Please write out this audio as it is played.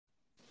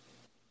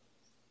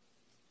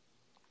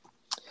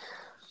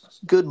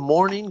Good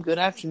morning, good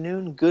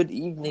afternoon, good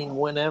evening,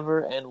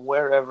 whenever and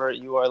wherever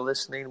you are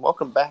listening.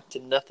 Welcome back to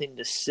Nothing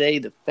to Say,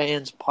 the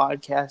Fans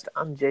Podcast.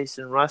 I'm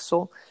Jason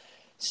Russell.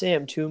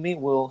 Sam Toomey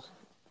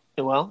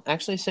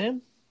actually,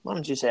 Sam, why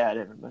don't you say hi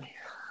to everybody?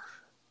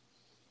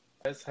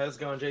 How's it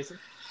going, Jason?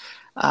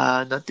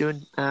 Not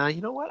doing, you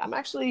know what? I'm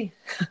actually,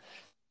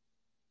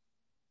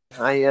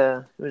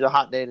 it was a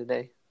hot day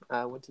today.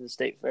 I went to the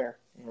state fair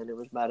and it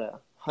was about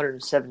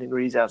 107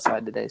 degrees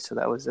outside today, so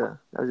that was a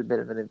bit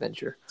of an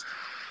adventure.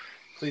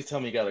 Please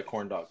tell me you got a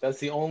corn dog. That's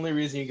the only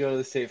reason you go to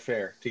the state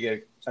fair, to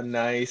get a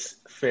nice,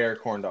 fair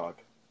corn dog.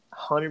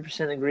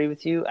 100% agree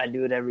with you. I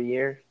do it every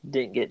year.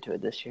 Didn't get to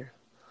it this year.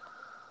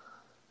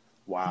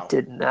 Wow.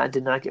 Did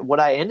not get.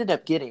 What I ended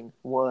up getting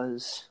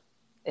was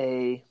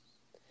a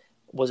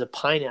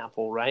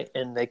pineapple, right?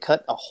 And they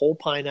cut a whole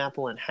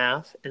pineapple in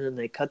half, and then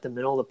they cut the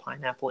middle of the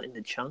pineapple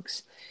into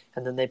chunks,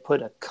 and then they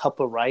put a cup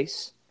of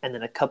rice and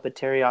then a cup of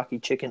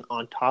teriyaki chicken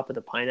on top of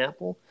the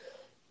pineapple,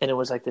 and it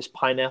was like this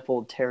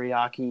pineapple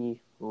teriyaki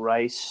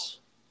rice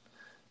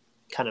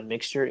kind of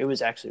mixture. It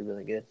was actually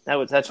really good.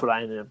 That's what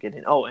I ended up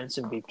getting. Oh, and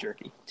some beef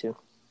jerky too.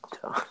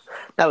 So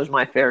that was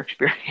my fair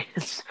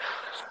experience.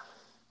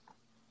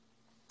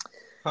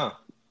 Huh.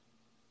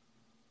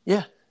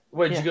 Yeah.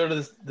 What, did you go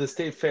to the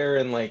state fair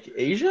in like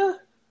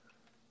Asia?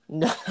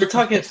 No. We're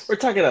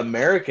talking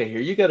America here.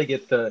 You got to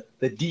get the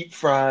deep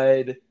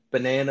fried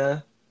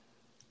banana,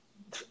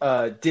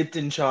 dipped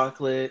in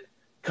chocolate,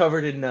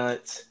 covered in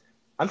nuts.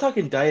 I'm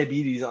talking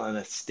diabetes on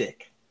a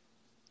stick.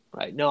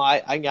 Right. No,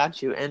 I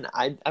got you. And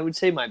I would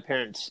say my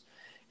parents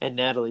and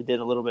Natalie did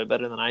a little bit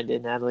better than I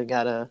did. Natalie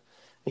got a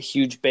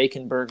huge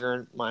bacon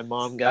burger. My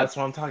mom got That's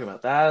what I'm talking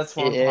about. That's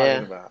what I'm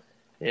talking about.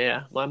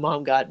 Yeah. My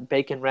mom got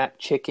bacon wrapped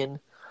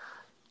chicken,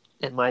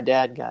 and my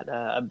dad got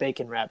a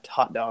bacon wrapped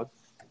hot dog.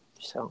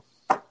 So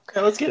Okay,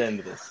 let's get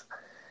into this.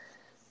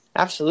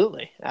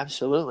 absolutely.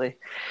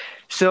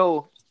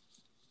 So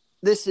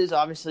this is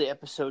obviously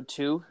episode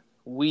 2.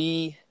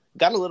 We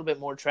got a little bit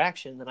more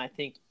traction than I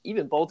think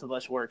even both of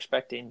us were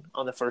expecting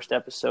on the first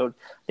episode.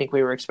 I think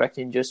we were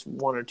expecting just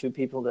 1 or 2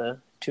 people to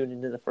tune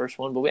into the first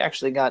one, but we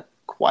actually got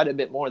quite a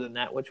bit more than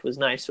that, which was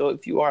nice. So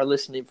if you are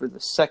listening for the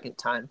second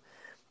time,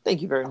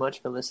 thank you very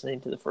much for listening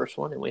to the first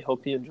one, and we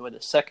hope you enjoy the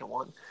second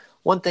one.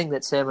 One thing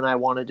that Sam and I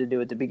wanted to do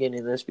at the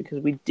beginning of this,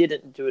 because we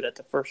didn't do it at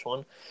the first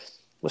one,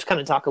 was kind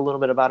of talk a little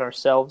bit about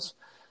ourselves.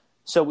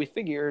 So we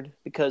figured,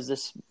 because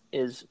this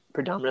is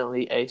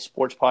predominantly a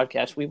sports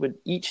podcast, we would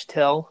each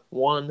tell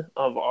one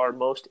of our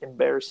most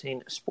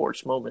embarrassing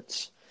sports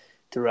moments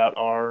throughout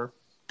our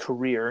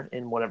career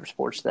in whatever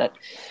sports that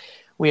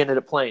we ended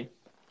up playing.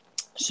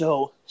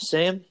 So,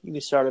 Sam, you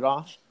can start it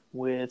off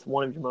with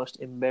one of your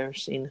most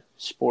embarrassing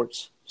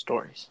sports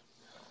stories.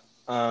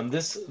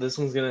 This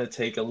one's gonna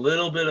take a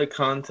little bit of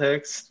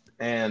context,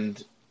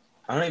 and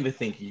I don't even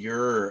think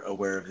you're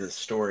aware of this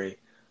story,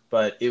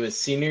 but it was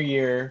senior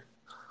year,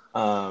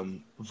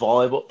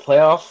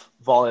 playoff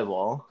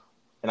volleyball,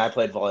 and I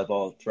played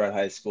volleyball throughout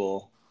high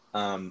school.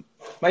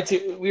 My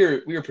team, we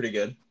were pretty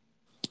good.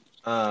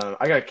 I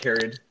got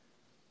carried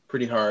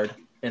pretty hard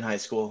in high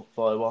school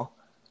volleyball,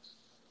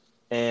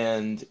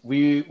 and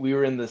we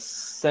were in the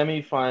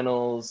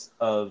semifinals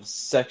of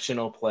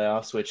sectional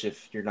playoffs, which,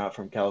 if you're not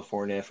from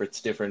California, if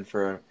it's different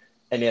for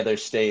any other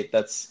state,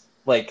 that's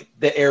like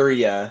the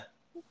area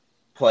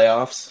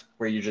playoffs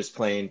where you're just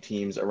playing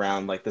teams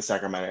around like the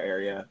Sacramento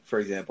area, for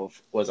example,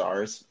 was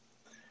ours.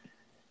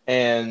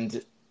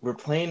 And we're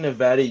playing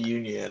Nevada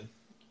Union,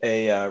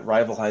 a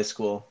rival high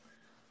school,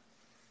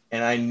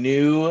 and I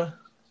knew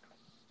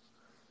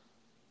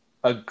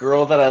a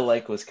girl that I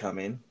like was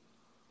coming,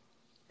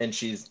 and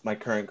she's my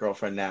current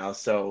girlfriend now,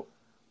 so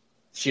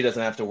she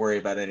doesn't have to worry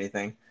about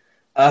anything.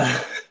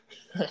 I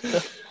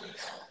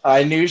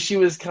knew she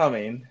was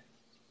coming,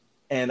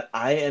 and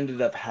I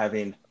ended up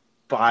having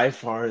by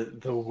far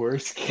the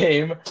worst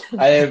game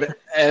I have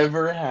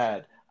ever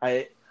had.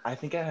 I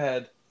think I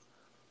had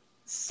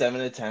 7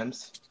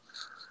 attempts,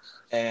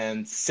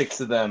 and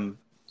 6 of them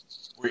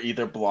were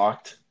either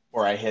blocked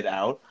or I hit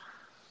out.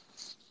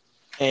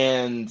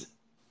 And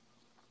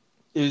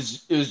it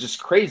was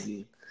just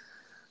crazy.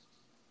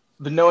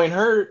 But knowing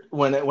her,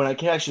 when I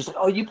came out, she was like,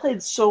 "Oh, you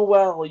played so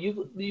well.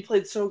 You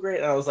played so great."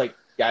 And I was like,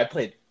 "Yeah, I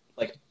played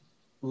like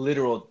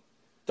literal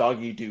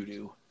doggy doo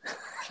doo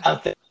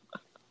out there,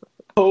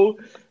 so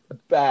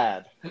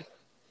bad.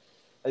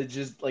 I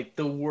just like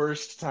the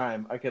worst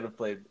time I could have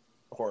played.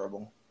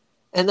 Horrible."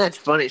 And that's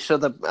funny. So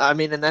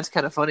and that's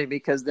kind of funny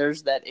because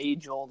there's that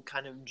age-old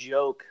kind of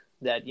joke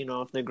that, you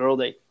know, if the girl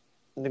that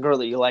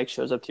you like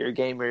shows up to your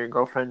game, or your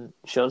girlfriend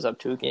shows up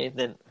to a game,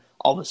 then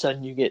all of a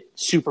sudden you get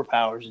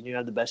superpowers and you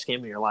have the best game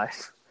of your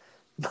life.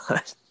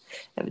 But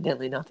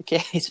evidently not the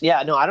case.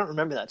 Yeah, no, I don't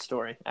remember that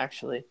story,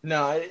 actually.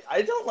 No,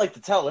 I don't like to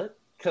tell it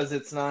because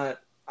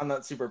I'm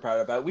not super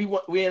proud about it.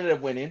 We ended up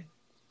winning.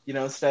 You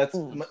know,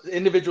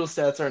 individual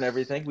stats aren't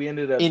everything. We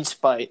ended up in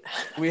spite.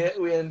 we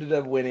ended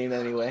up winning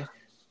anyway.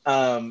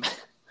 You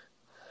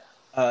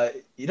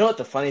know what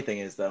the funny thing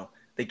is, though?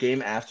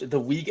 The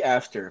week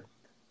after,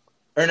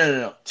 or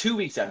no, 2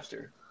 weeks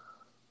after,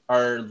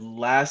 our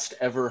last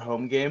ever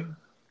home game,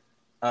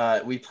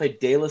 we played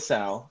De La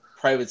Salle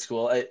private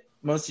school.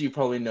 Most of you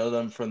probably know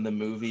them from the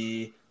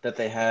movie that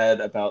they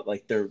had about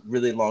like their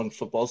really long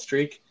football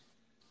streak.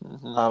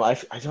 Mm-hmm.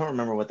 I don't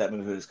remember what that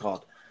movie was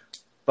called,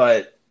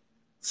 but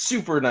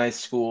super nice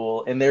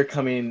school, and they're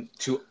coming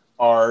to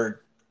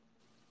our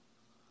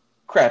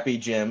crappy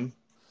gym.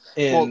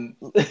 Well,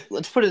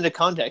 let's put it into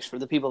context for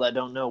the people that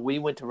don't know. We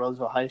went to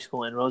Roseville High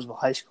School, and Roseville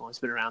High School has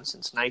been around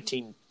since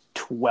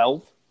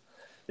 1912.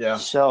 Yeah.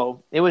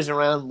 So it was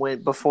around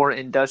before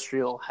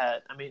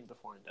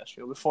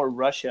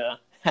Russia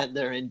had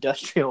their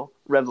industrial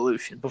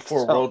revolution.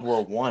 Before World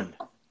War One.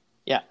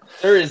 Yeah.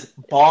 There is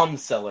bomb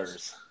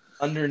cellars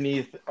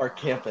underneath our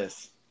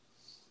campus.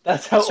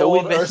 That's how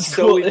old our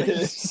school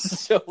is.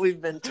 So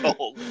we've been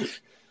told.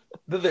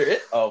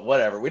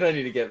 Whatever. We don't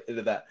need to get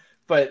into that.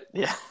 But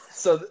yeah.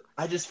 So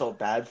I just felt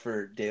bad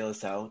for De La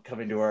Salle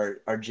coming to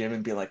our gym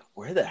and being like,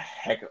 where the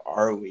heck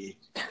are we?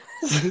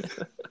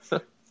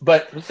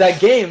 But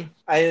that game,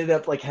 I ended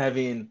up like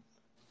having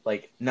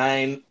like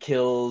 9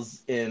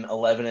 kills in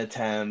 11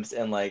 attempts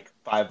and like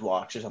 5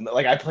 blocks or something.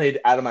 Like I played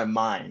out of my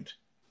mind.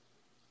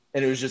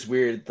 And it was just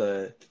weird,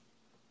 the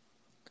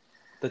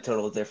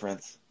total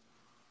difference.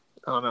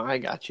 Oh, no, I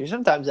got you.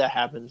 Sometimes that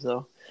happens,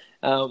 though.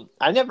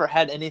 I never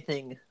had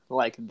anything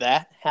like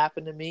that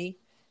happen to me.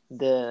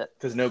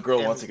 Because no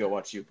girl wants to go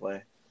watch you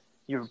play.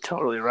 You're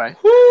totally right.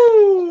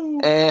 Woo!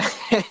 And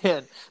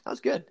that was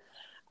good.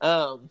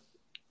 I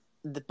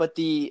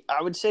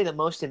would say the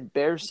most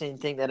embarrassing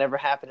thing that ever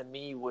happened to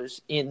me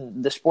was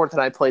in the sport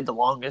that I played the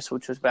longest,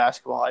 which was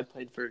basketball. I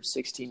played for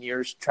 16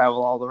 years,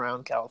 traveled all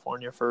around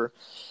California for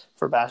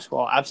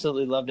basketball.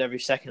 Absolutely loved every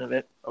second of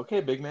it.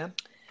 Okay, big man.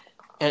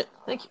 And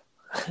thank you.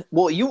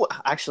 Well, you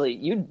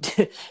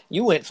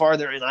went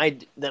farther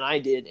than I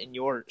did in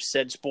your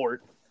said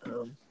sport.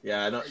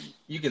 Yeah, I know.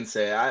 You can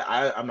say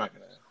I'm not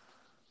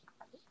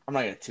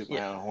gonna toot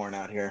my own horn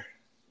out here.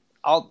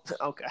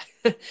 Okay.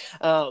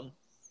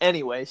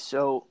 Anyway,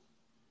 so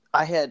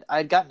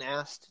I'd gotten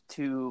asked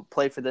to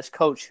play for this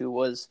coach he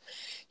was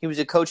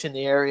a coach in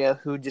the area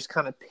who just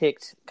kind of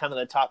picked kind of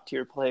the top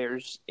tier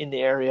players in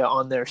the area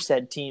on their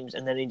said teams,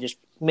 and then he just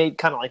made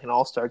kind of like an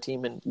all-star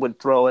team and would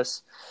throw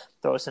us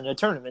into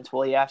tournaments.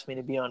 Well, he asked me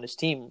to be on his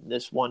team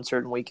this one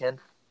certain weekend,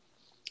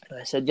 and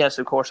I said yes,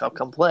 of course, I'll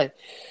come play.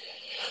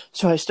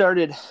 So I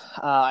started.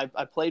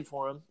 I played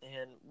for him,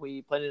 and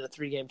we played in a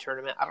 3-game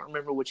tournament. I don't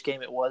remember which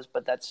game it was,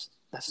 but that's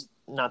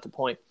not the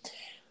point.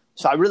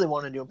 So I really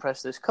wanted to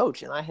impress this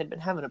coach, and I had been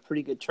having a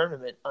pretty good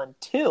tournament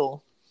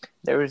until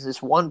there was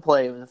this one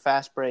play. It was a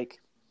fast break.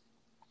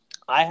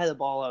 I had the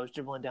ball. I was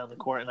dribbling down the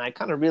court, and I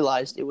kind of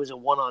realized it was a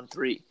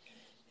 1-on-3.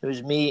 It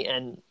was me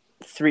and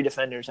 3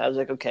 defenders. I was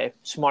like, okay,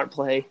 smart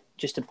play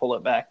just to pull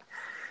it back.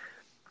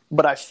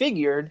 But I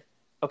figured,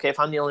 okay, if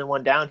I'm the only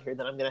one down here,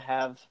 then I'm going to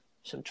have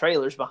some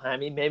trailers behind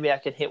me. Maybe I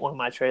can hit one of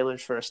my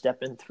trailers for a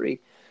step-in 3.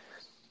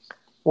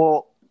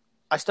 Well,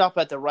 I stop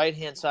at the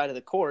right-hand side of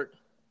the court,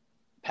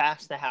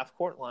 past the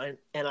half-court line,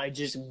 and I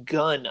just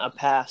gun a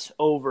pass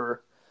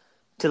over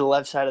to the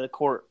left side of the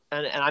court.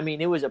 And I mean,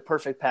 it was a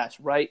perfect pass,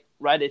 right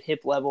at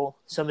hip level.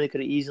 Somebody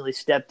could have easily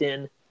stepped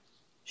in,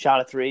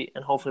 shot a 3,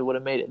 and hopefully would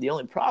have made it. The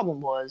only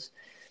problem is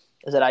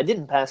that I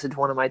didn't pass it to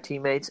one of my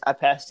teammates. I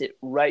passed it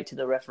right to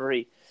the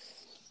referee.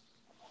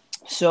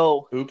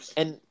 So, oops.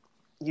 And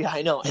yeah,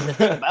 I know. And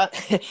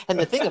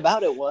the thing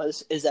about it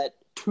is that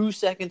 2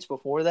 seconds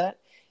before that,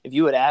 if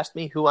you had asked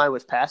me who I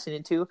was passing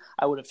it to,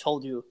 I would have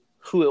told you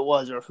who it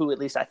was, or who at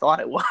least I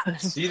thought it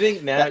was. Do you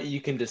think now you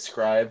can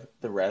describe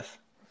the ref?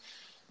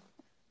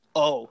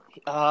 Oh,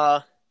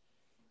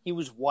 he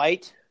was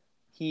white.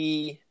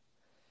 I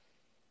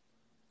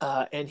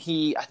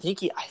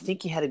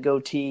think he had a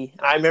goatee.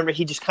 I remember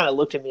he just kind of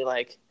looked at me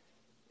like,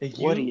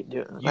 "What are you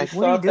doing?" You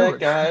thought that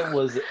guy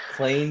was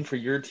playing for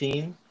your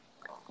team?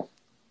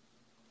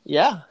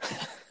 Yeah,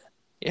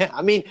 yeah.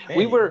 I mean,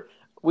 we were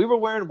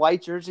wearing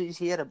white jerseys.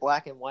 He had a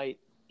black and white,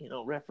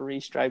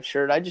 referee striped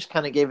shirt. I just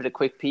kind of gave it a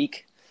quick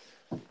peek,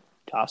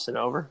 tossed it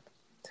over.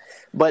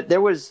 But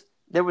that was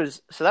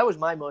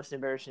my most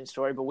embarrassing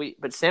story.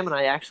 But Sam and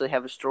I actually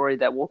have a story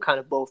that we'll kind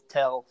of both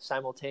tell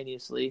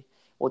simultaneously.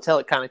 We'll tell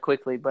it kind of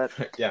quickly, but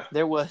yeah.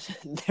 there was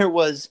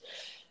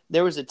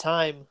a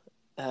time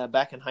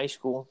back in high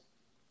school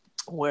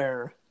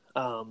where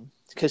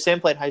because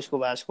Sam played high school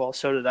basketball,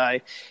 so did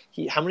I.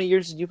 How many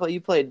years did you play? You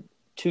played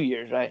 2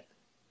 years, right?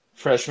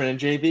 Freshman and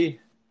JV,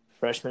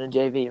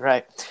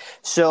 right?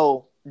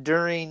 So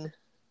during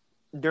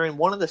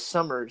one of the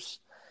summers,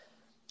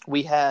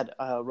 we had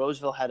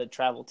Roseville had a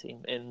travel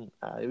team, and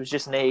it was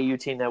just an AAU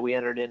team that we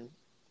entered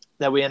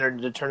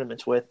into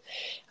tournaments with.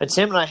 And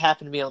Sam and I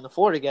happened to be on the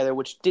floor together,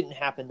 which didn't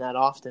happen that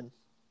often.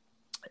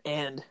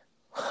 And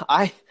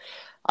I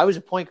was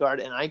a point guard,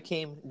 and I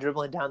came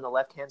dribbling down the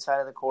left-hand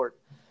side of the court,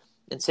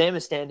 and Sam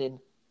is standing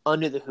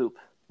under the hoop.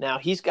 Now,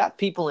 he's got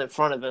people in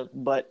front of him,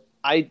 but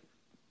I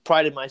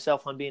prided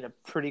myself on being a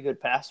pretty good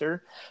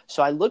passer.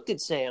 So I looked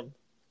at Sam,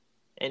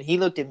 and he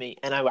looked at me,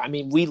 and I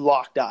mean, we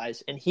locked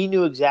eyes, and he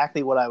knew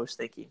exactly what I was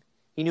thinking.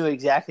 He knew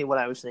exactly what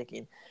I was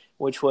thinking,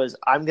 which was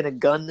I'm going to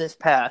gun this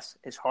pass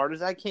as hard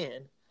as I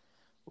can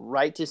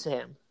right to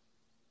Sam.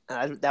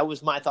 That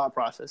was my thought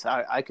process.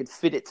 I could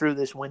fit it through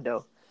this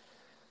window.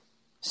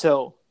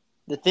 So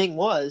the thing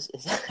is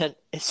that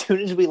as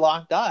soon as we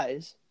locked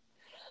eyes,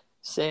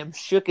 Sam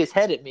shook his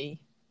head at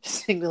me,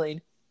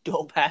 signaling,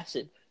 "Don't pass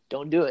it.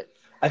 Don't do it."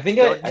 I think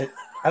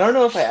I don't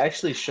know if I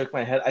actually shook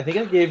my head. I think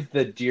I gave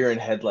the deer in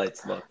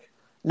headlights look.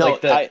 No,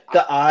 like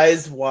the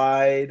eyes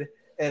wide,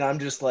 and I'm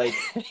just like,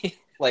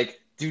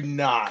 do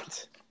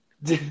not.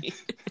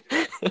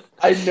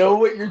 I know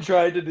what you're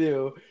trying to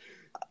do.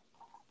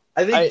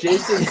 I think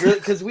Jason's really,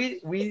 because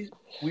we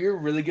were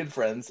really good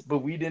friends, but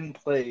we didn't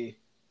play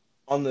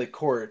on the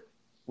court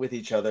with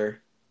each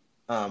other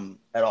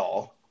at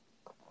all.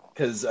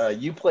 Because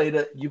you played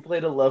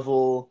a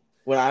level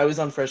when I was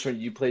on freshman,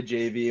 you played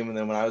JV, and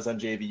then when I was on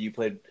JV, you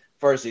played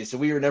varsity. So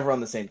we were never on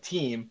the same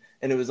team,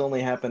 and it was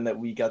only happened that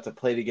we got to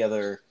play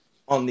together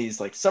on these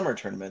like summer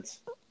tournaments.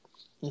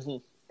 Mm-hmm.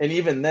 And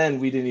even then,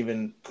 we didn't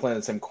even play on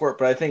the same court.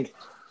 But I think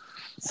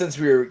since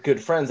we were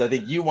good friends, I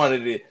think you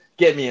wanted to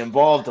get me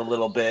involved a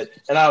little bit,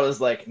 and I was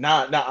like,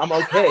 nah, I'm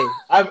okay.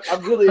 I'm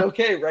really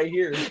okay right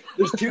here.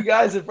 There's two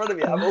guys in front of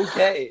me. I'm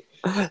okay.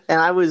 And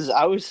I was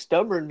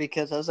stubborn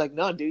because I was like,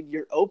 no, dude,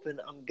 you're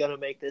open. I'm gonna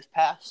make this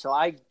pass. So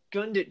I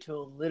gunned it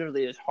to him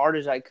literally as hard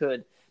as I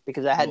could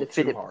because I had to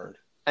fit it hard.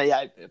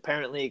 Yeah,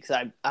 apparently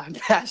because I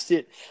passed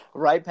it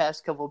right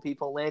past a couple of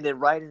people, landed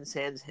right in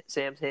Sam's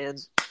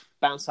hands,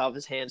 bounced off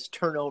his hands,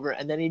 turnover,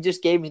 and then he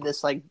just gave me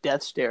this like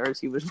death stare as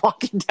he was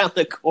walking down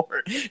the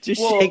court, just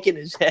shaking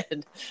his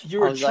head. You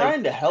were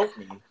trying to help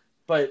me,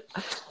 but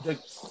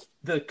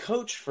the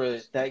coach for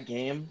that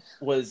game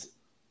was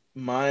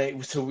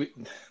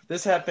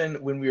this happened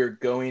when we were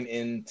going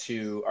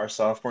into our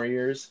sophomore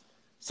years.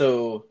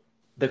 So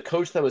the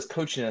coach that was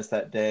coaching us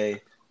that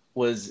day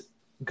was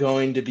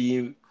going to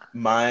be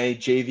my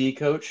JV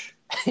coach.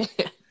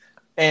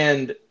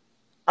 And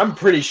I'm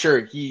pretty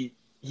sure he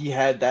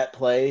had that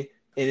play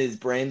in his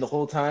brain the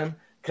whole time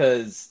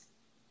because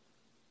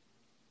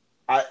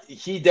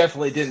he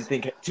definitely didn't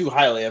think too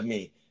highly of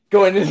me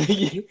going into the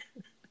year.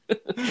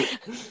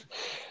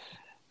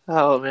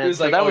 Oh, man. He was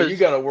like, you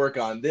got to work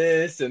on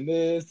this and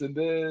this and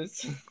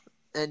this.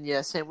 And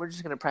yeah, Sam, we're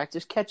just going to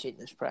practice catching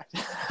this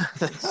practice.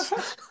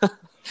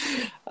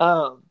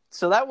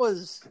 So that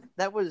was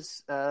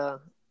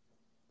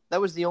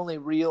the only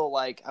real,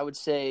 like, I would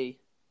say,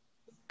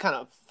 kind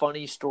of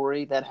funny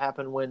story that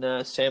happened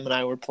when Sam and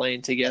I were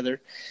playing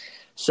together.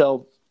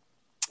 So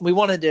we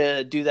wanted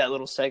to do that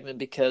little segment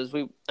because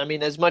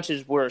as much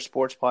as we're a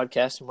sports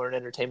podcast and we're an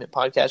entertainment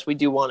podcast, we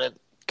do want to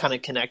kind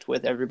of connect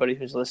with everybody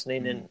who's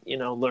listening and,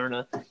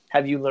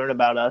 have you learn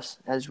about us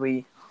as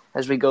we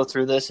go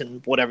through this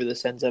and whatever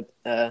this ends up,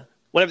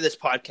 whatever this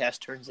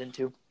podcast turns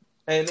into.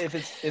 And if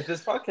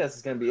this podcast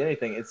is going to be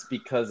anything, it's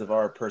because of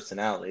our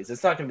personalities.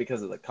 It's not going to be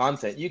because of the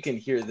content. You can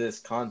hear this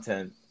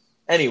content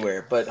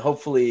anywhere, but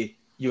hopefully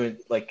you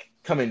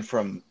coming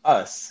from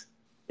us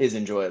is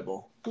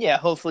enjoyable. Yeah,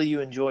 hopefully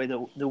you enjoy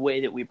the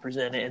way that we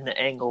present it and the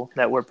angle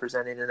that we're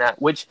presenting in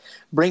that, which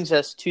brings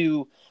us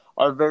to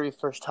our very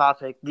first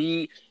topic.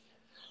 The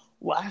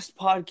last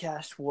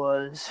podcast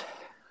was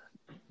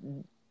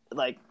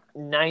like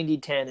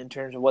 90-10 in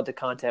terms of what the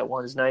content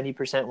was.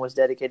 90% was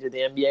dedicated to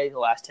the NBA. The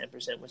last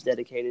 10% was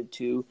dedicated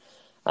to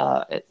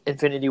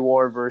Infinity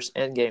War versus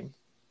Endgame.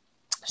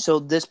 So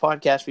this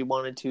podcast we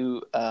wanted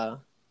to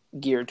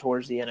gear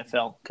towards the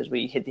NFL because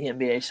we hit the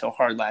NBA so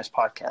hard last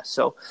podcast.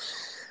 So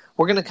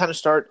we're going to kind of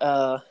start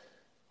we're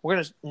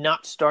going to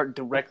not start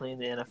directly in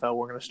the NFL.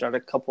 We're going to start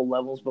a couple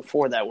levels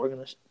before that. We're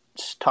going to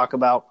talk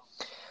about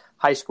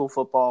high school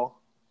football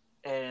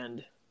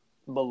and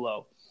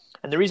below.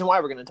 And the reason why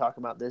we're going to talk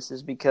about this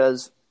is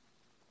because,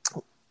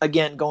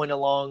 again, going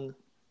along,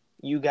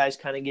 you guys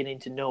kind of getting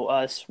to know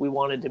us, we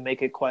wanted to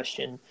make a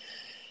question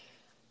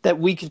that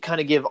we could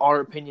kind of give our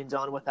opinions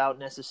on without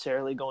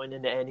necessarily going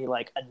into any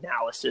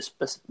analysis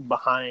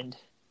behind,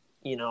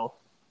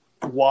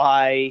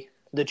 why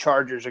the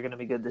Chargers are going to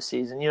be good this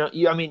season. You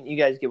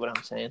guys get what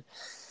I'm saying.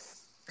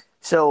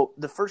 So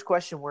the first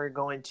question we're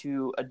going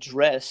to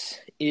address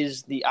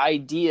is the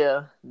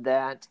idea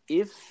that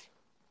if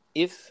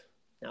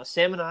now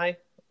Sam and I,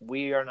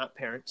 we are not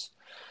parents.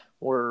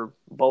 We're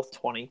both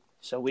 20,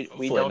 so we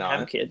don't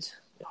have kids.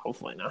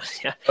 Hopefully not.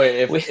 Yeah.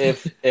 Okay,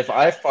 if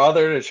I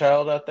fathered a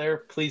child out there,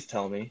 please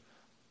tell me.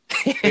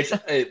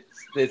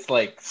 It's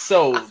like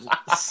so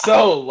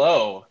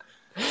low.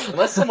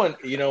 Unless someone,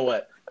 you know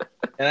what?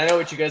 And I know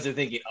what you guys are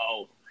thinking.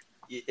 Oh,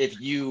 if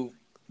you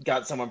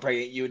got someone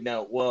pregnant, you would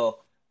know.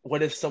 Well,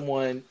 what if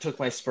someone took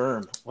my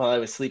sperm while I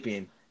was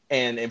sleeping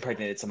and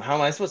impregnated someone? How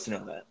am I supposed to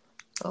know that?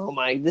 Oh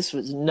my! This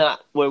was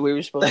not what we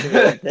were supposed to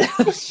do like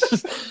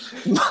this.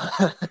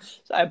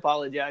 So I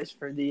apologize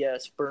for the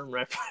sperm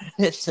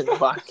reference in the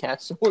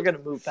podcast. So we're gonna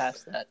move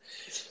past that.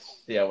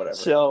 Yeah, whatever.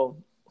 So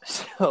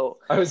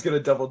I was gonna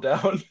double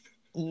down.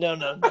 No.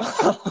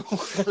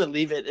 We're gonna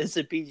leave it. It's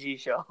a PG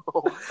show.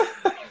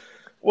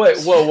 Wait,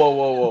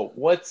 whoa!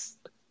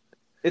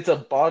 It's a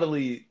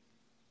bodily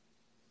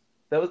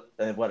That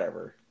was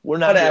whatever. We're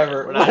not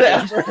Whatever. doing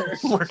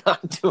it. We're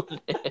not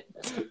doing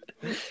it.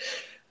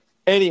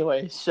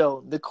 Anyway,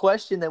 so the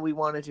question that we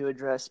wanted to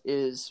address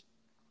is,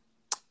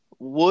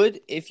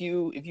 if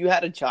you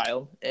had a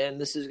child, and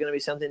this is going to be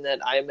something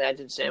that I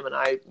imagine Sam and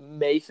I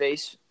may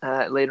face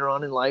later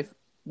on in life,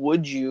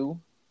 would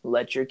you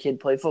let your kid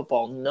play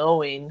football,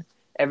 knowing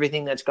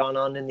everything that's gone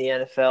on in the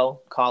NFL,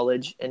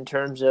 college, in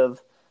terms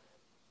of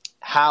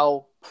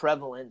how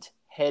prevalent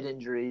head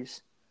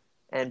injuries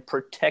and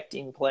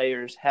protecting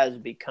players has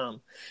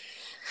become?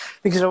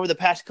 Because over the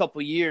past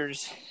couple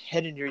years,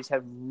 head injuries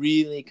have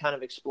really kind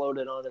of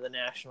exploded onto the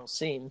national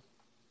scene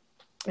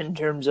in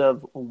terms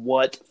of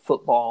what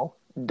football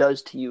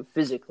does to you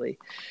physically.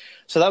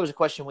 So that was a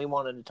question we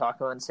wanted to talk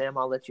about. And Sam,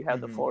 I'll let you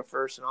have the floor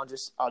first, and I'll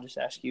just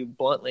ask you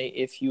bluntly: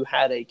 if you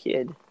had a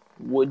kid,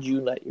 would you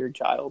let your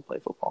child play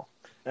football?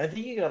 I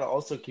think you got to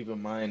also keep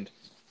in mind,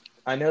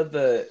 I know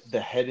the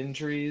head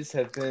injuries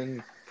have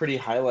been pretty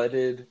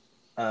highlighted,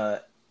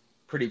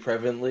 pretty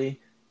prevalently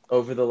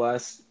over the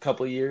last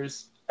couple of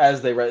years,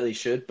 as they rightly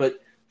should.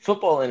 But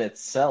football in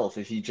itself,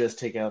 if you just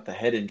take out the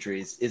head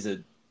injuries, is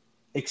an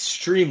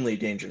extremely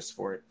dangerous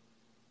sport.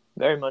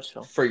 Very much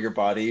so. For your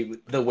body,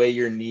 the way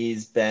your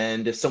knees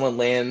bend. If someone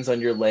lands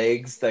on your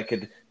legs, that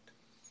could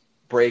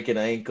break an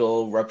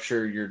ankle,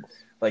 rupture your,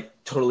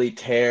 totally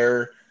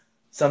tear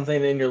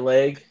something in your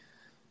leg.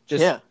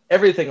 Just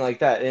everything like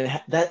that.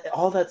 And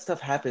all that stuff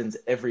happens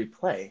every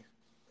play.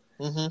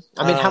 Mm-hmm.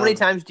 I mean, how many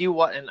times do you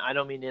watch? And I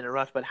don't mean to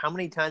interrupt, but how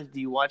many times do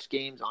you watch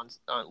games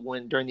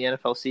during the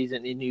NFL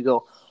season, and you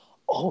go,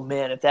 "Oh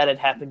man, if that had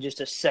happened just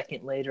a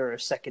second later or a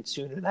second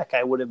sooner, that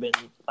guy would have been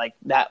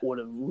that would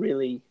have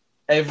really."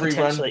 Every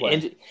run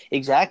play.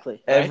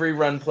 Exactly. Right? Every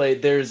run play,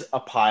 there's a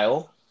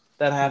pile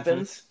that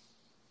happens,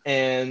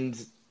 and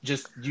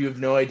just you have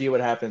no idea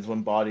what happens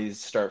when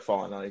bodies start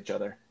falling on each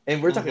other.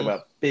 And we're talking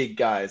about big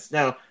guys.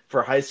 Now,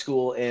 for high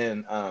school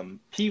and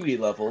Pee-wee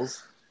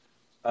levels,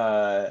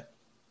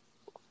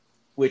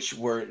 which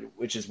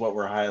is what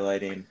we're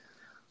highlighting,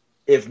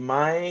 if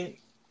my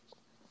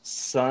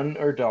son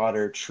or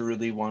daughter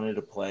truly wanted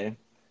to play,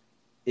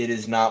 it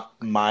is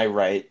not my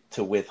right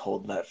to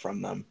withhold that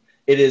from them.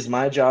 It is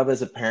my job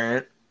as a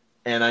parent,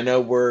 and I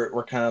know we're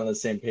kind of on the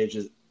same page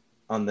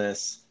on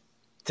this,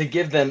 to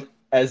give them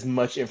as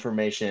much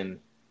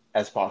information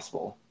as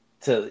possible,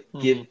 to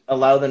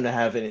allow them to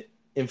have an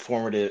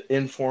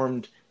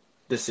informed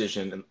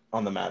decision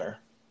on the matter.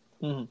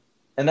 And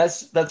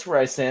that's where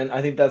I stand.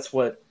 I think that's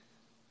what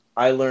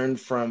I learned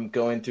from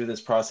going through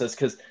this process,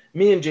 because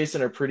me and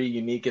Jason are pretty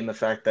unique in the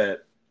fact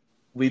that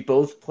we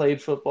both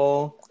played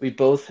football, we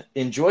both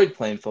enjoyed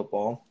playing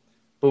football,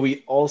 but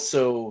we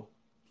also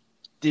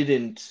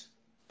didn't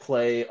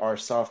play our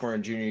sophomore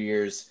and junior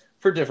years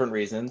for different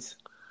reasons.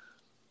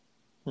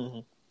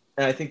 And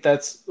I think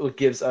that's what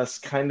gives us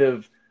kind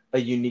of a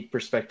unique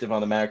perspective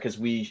on the matter, because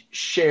we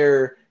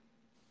share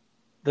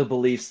the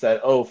beliefs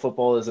that,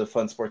 football is a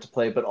fun sport to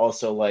play, but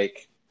also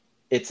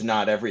it's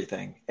not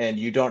everything, and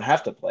you don't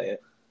have to play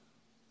it.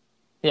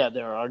 Yeah,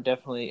 there are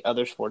definitely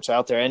other sports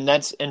out there,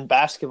 and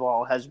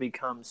basketball has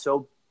become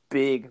so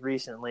big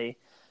recently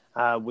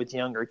with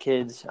younger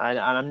kids.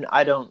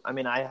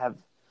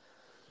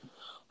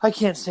 I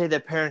can't say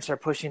that parents are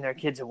pushing their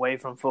kids away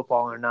from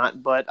football or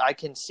not, but I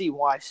can see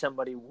why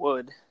somebody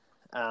would.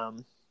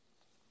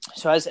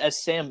 So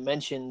as Sam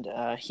mentioned,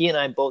 he and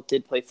I both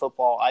did play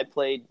football. I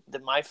played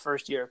my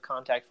first year of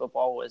contact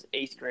football was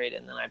 8th grade,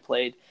 and then I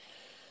played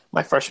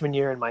my freshman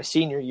year and my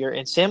senior year.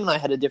 And Sam and I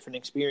had a different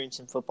experience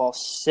in football.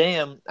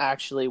 Sam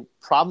actually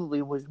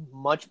probably was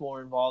much more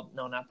involved.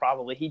 No, not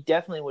probably. He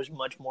definitely was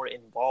much more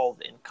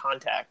involved in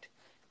contact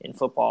in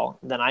football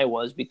than I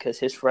was, because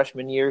his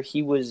freshman year,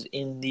 he was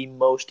in the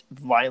most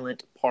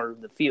violent part of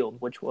the field,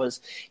 which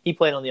was he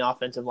played on the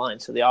offensive line.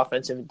 So the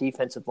offensive and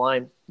defensive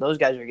line, those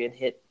guys are getting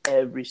hit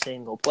every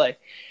single play.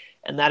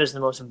 And that is the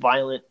most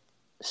violent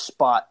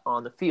spot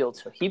on the field.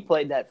 So he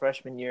played that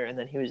freshman year, and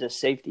then he was a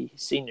safety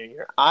senior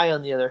year.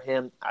 On the other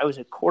hand, I was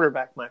a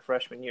quarterback my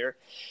freshman year,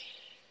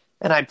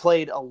 and I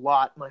played a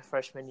lot my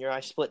freshman year.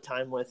 I split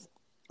time with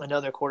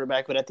another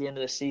quarterback, but at the end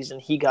of the season,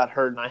 he got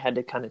hurt, and I had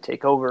to kind of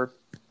take over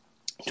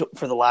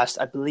for the last,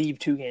 I believe,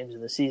 2 games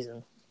of the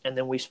season. And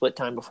then we split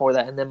time before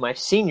that. And then my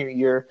senior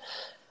year,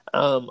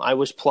 I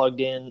was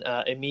plugged in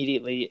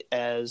immediately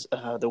as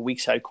the weak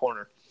side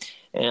corner.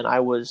 And I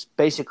was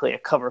basically a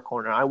cover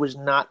corner. I was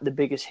not the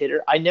biggest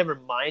hitter. I never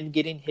mind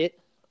getting hit.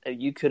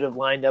 You could have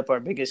lined up our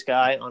biggest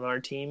guy on our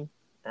team,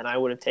 and I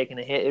would have taken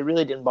a hit. It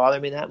really didn't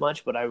bother me that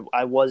much, but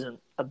I wasn't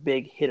a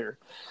big hitter.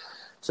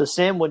 So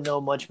Sam would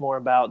know much more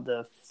about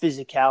the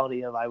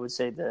physicality of, I would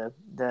say, the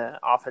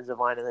offensive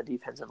line and the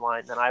defensive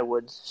line than I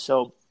would.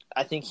 So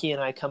I think he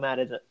and I come at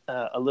it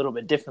a little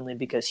bit differently,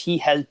 because he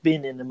has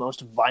been in the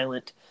most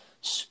violent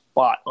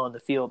spot on the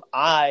field.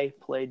 I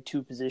played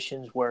 2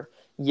 positions where,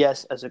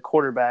 yes, as a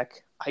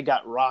quarterback, I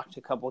got rocked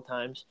a couple of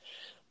times.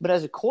 But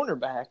as a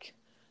cornerback,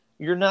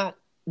 you're not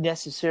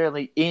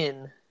necessarily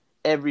in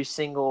every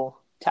single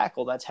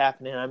tackle that's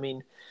happening. I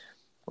mean,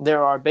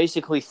 there are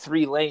basically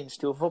 3 lanes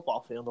to a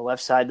football field: the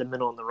left side, the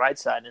middle, and the right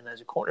side. And as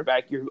a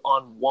cornerback, you're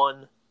on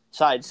one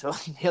side, so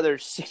the other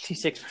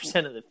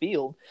 66% of the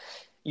field,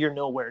 you're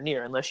nowhere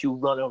near unless you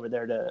run over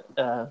there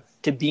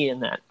to be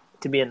in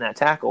that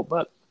tackle.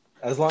 But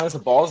as long as the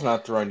ball's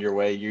not thrown your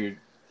way,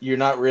 you're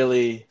not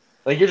really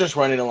like you're just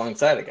running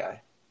alongside a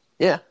guy.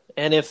 Yeah,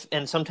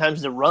 and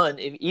sometimes the run,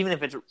 even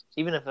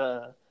if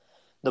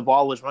the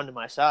ball was run to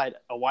my side,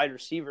 a wide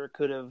receiver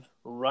could have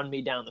run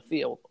me down the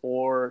field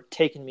or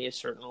taken me a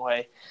certain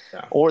way,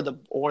 or the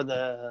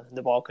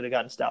ball could have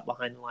gotten stopped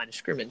behind the line of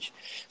scrimmage.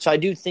 So I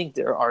do think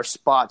there are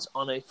spots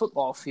on a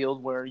football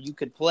field where you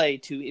could play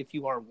to, if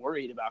you are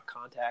worried about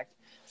contact,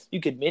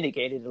 you could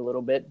mitigate it a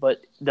little bit.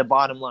 But the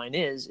bottom line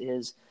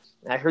is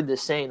I heard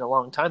this saying a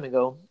long time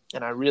ago,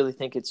 and I really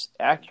think it's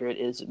accurate,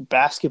 is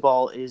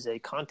basketball is a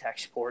contact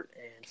sport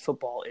and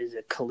football is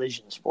a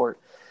collision sport.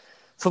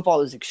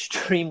 Football is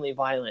extremely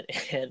violent,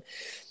 and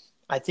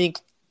I think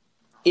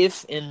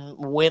if and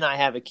when I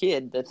have a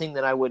kid, the thing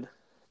that I would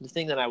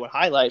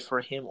highlight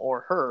for him or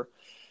her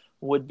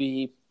would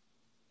be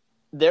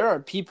there are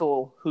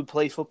people who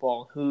play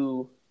football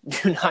who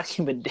do not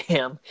give a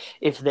damn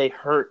if they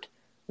hurt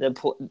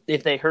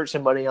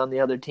somebody on the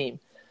other team.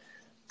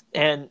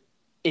 And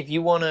if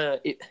you want to,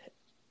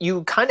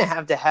 you kind of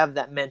have to have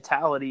that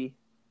mentality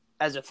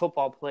as a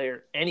football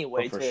player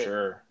anyway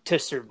to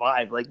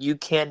survive. Like, you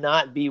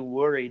cannot be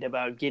worried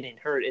about getting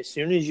hurt. As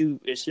soon as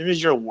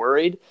you're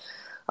worried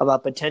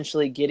about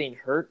potentially getting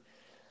hurt,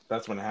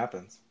 that's when it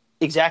happens.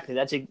 Exactly.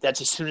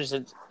 That's as soon as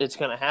it's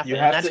going to happen. You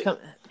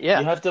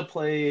have to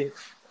play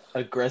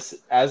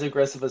as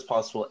aggressive as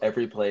possible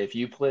every play. If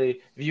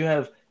you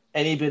have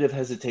any bit of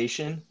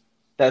hesitation,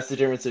 that's the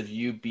difference of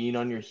you being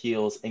on your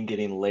heels and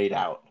getting laid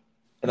out.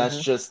 And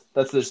that's just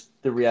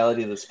the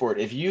reality of the sport.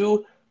 If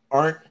you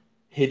aren't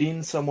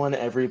hitting someone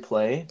every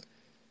play,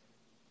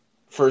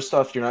 first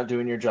off, you're not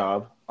doing your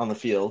job on the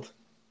field.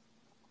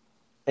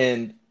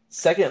 And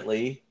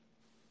secondly,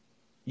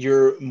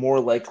 you're more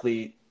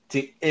likely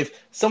to,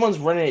 if someone's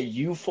running at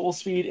you full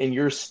speed and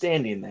you're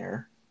standing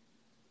there,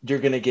 you're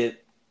going to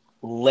get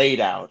laid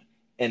out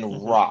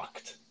and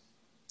rocked.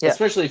 Yeah.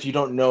 Especially if you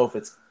don't know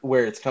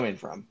where it's coming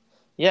from.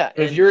 Yeah.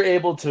 If you're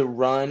able to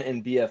run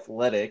and be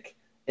athletic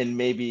and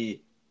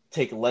maybe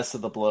take less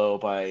of the blow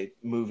by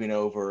moving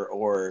over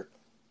or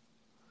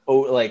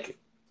like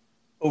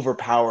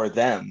overpower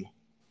them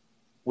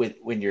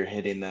when you're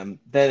hitting them,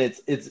 then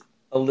it's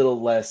a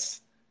little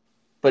less.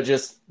 But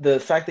just the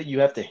fact that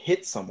you have to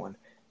hit someone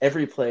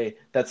every play,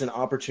 that's an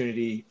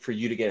opportunity for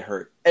you to get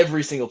hurt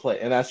every single play,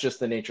 and that's just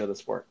the nature of the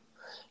sport.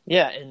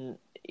 Yeah, and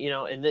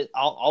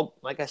I'll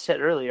like I said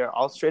earlier,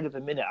 I'll straight up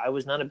admit it. I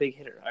was not a big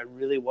hitter. I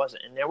really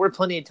wasn't, and there were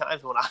plenty of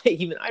times when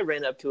I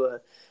ran up to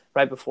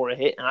right before a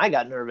hit, and I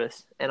got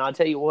nervous. And I'll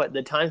tell you what,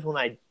 the times when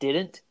I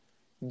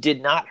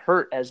did not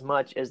hurt as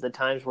much as the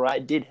times where I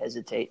did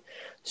hesitate.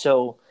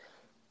 So,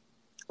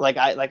 like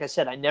I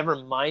said, I never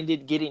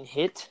minded getting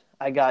hit.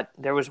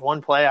 There was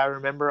one play I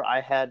remember I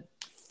had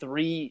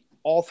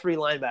all three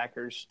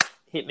linebackers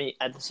hit me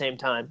at the same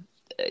time.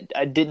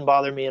 It didn't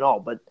bother me at all,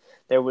 but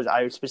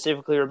I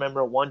specifically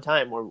remember one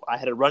time where I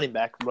had a running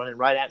back running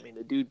right at me.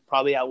 The dude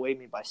probably outweighed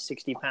me by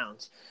 60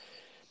 pounds.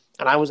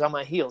 And I was on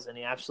my heels, and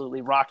he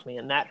absolutely rocked me.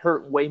 And that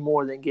hurt way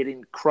more than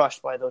getting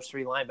crushed by those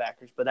 3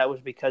 linebackers. But that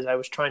was because I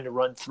was trying to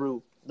run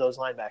through those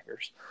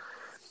linebackers.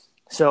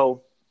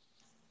 So,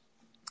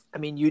 I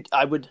mean,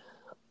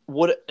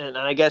 and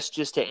I guess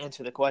just to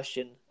answer the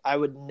question, I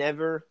would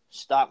never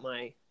stop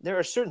there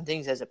are certain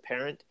things as a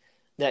parent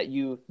that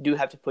you do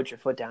have to put your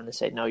foot down and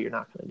say, no, you're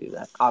not going to do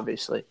that,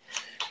 obviously.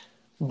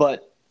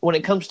 But when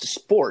it comes to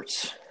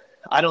sports,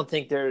 I don't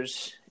think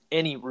there's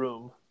any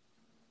room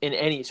in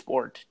any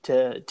sport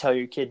to tell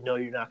your kid, no,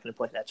 you're not going to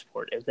play that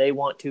sport. If they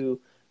want to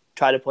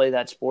try to play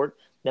that sport,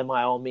 then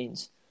by all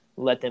means,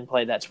 let them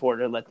play that sport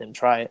or let them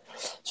try it.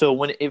 So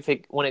when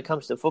it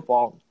comes to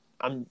football,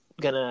 I'm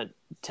going to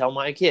tell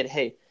my kid,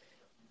 hey,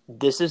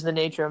 this is the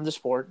nature of the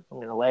sport. I'm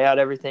going to lay out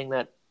everything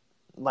that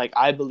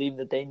I believe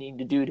that they need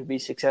to do to be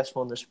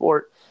successful in the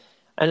sport.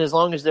 And as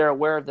long as they're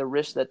aware of the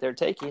risks that they're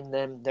taking,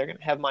 then they're going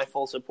to have my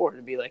full support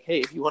and be like,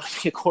 hey, if you want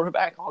to be a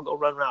quarterback, I'll go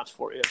run routes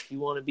for you. If you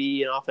want to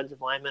be an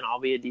offensive lineman, I'll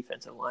be a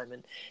defensive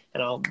lineman.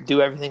 And I'll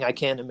do everything I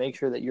can to make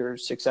sure that you're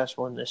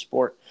successful in this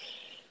sport.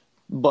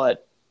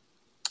 But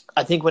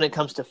I think when it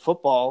comes to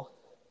football,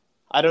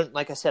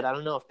 like I said, I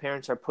don't know if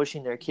parents are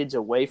pushing their kids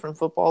away from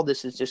football.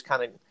 This is just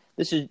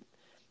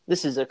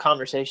this is a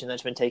conversation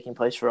that's been taking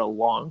place for a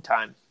long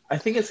time. I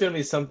think it's going to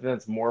be something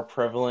that's more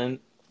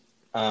prevalent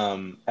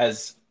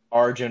as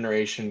our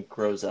generation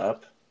grows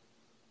up,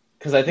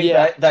 because I think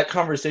that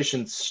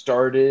conversation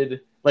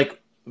started with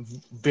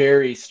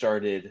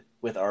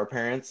our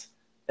parents,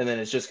 and then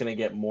it's just going to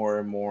get more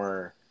and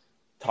more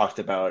talked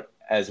about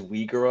as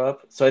we grow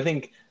up. So I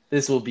think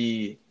this will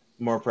be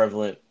more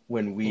prevalent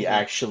when we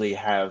actually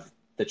have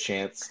the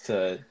chance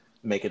to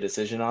make a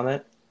decision on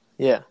it.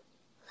 Yeah.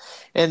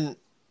 And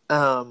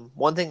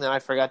one thing that I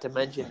forgot to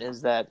mention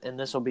is that, and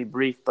this will be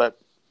brief, but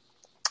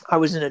I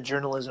was in a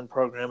journalism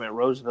program at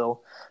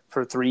Roseville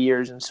for 3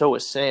 years, and so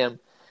was Sam.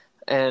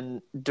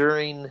 And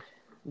during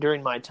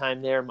my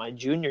time there, my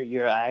junior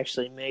year, I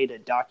actually made a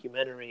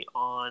documentary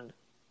on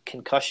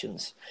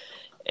concussions,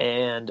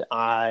 and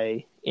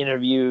I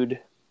interviewed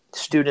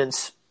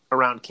students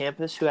around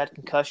campus who had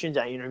concussions.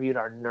 I interviewed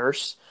our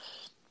nurse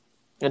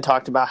and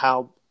talked about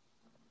how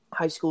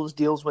high schools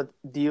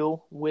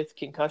deal with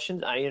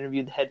concussions. I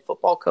interviewed the head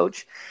football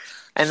coach,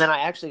 and then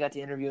I actually got to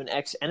interview an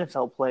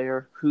ex-NFL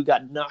player who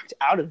got knocked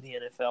out of the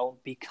NFL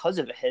because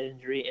of a head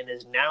injury and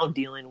is now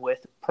dealing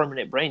with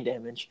permanent brain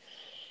damage.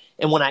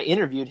 And when I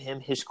interviewed him,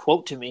 his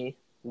quote to me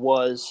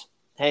was,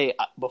 "Hey,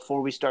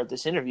 before we start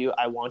this interview,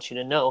 I want you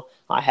to know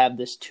I have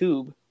this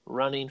tube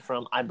running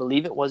from, I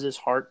believe it was his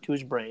heart to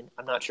his brain.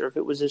 I'm not sure if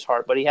it was his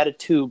heart, but he had a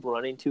tube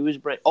running to his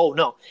brain. Oh,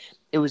 no,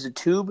 it was a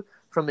tube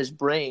from his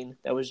brain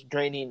that was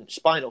draining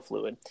spinal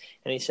fluid."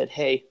 And he said,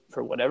 "Hey,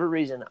 for whatever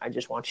reason, I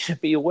just want you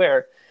to be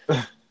aware."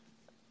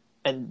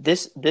 And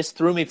this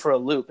threw me for a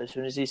loop. As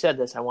soon as he said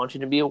this, I want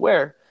you to be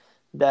aware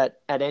that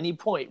at any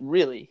point,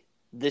 really,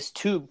 this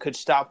tube could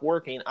stop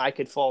working. I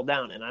could fall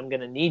down, and I'm going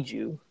to need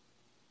you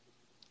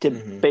to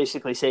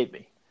basically save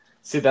me.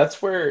 See,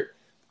 that's where,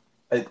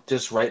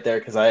 just right there,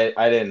 because I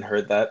didn't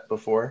heard that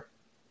before.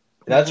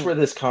 That's where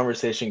this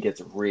conversation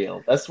gets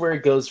real. That's where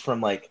it goes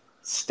from like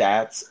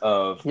stats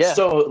of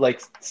so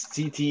like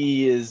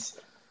CTE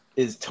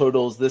is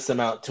totals this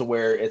amount to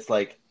where it's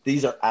like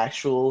these are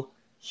actual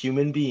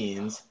human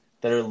beings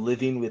that are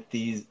living with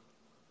these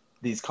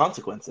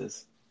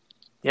consequences.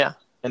 Yeah.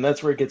 And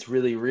that's where it gets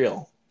really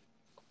real.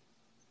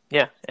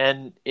 Yeah,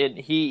 and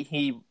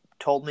he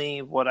told me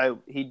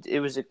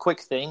it was a quick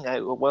thing.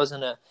 It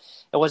wasn't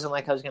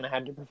like I was going to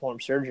have to perform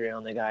surgery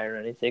on the guy or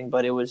anything,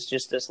 but it was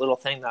just this little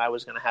thing that I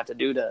was going to have to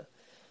do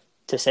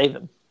to save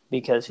him,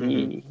 because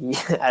he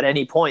at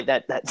any point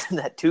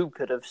that tube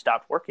could have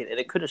stopped working, and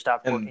it could have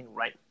stopped working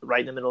right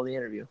in the middle of the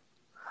interview.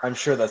 I'm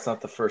sure that's not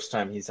the first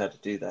time he's had to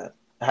do that.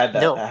 I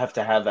have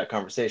to have that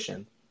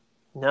conversation.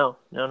 No.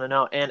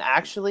 And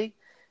actually,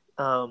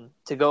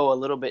 to go a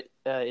little bit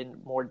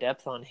in more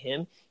depth on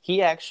him,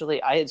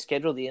 I had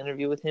scheduled the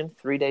interview with him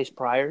 3 days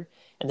prior,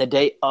 and the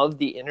day of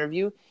the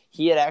interview,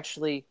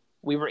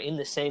 we were in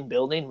the same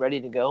building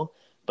ready to go,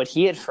 but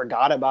he had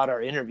forgot about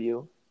our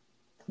interview,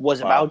 was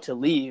about to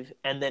leave,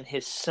 and then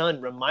his son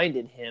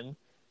reminded him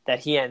that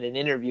he had an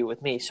interview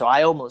with me. So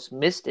I almost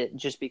missed it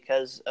just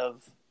because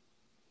of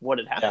what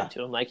had happened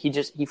to him. Like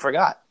he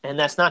forgot, and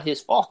that's not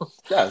his fault.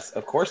 Yes,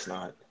 of course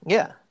not.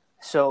 Yeah.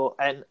 So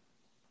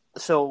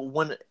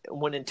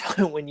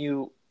when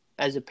you,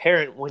 as a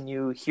parent, when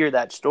you hear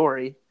that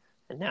story,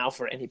 and now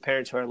for any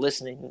parents who are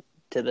listening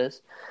to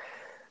this,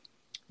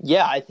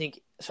 I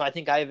think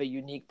I have a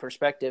unique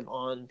perspective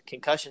on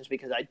concussions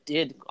because I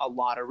did a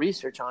lot of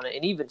research on it.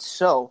 And even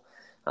so,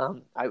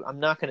 I'm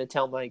not going to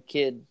tell my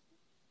kid,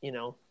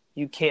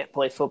 you can't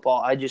play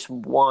football. I just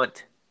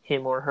want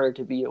him or her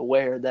to be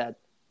aware that,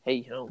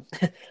 hey,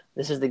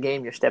 this is the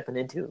game you're stepping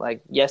into.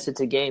 Like, yes, it's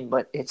a game,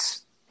 but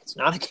it's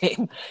not a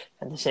game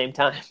at the same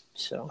time.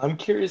 So I'm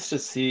curious to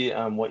see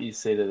what you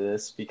say to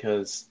this,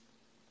 because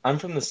I'm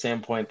from the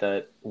standpoint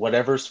that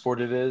whatever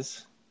sport it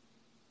is,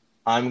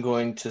 I'm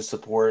going to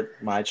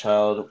support my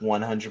child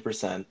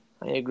 100%.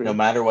 I agree. No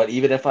matter what,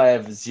 even if I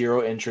have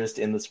zero interest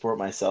in the sport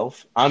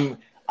myself,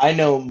 I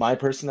know my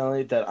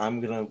personality that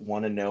I'm going to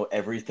want to know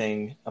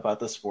everything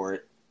about the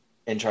sport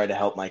and try to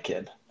help my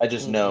kid. I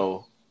just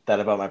know that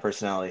about my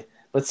personality.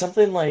 But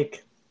something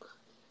like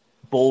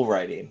bull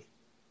riding,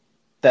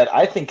 that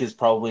I think is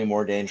probably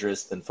more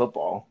dangerous than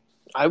football.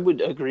 I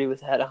would agree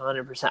with that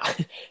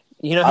 100%.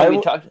 How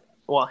we talked.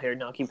 Well, here,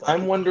 no, keep going.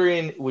 I'm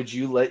wondering, would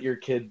you let your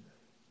kid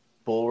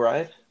bull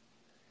ride?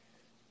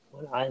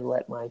 Would I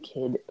let my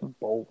kid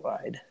bull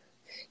ride?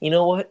 You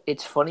know what?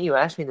 It's funny you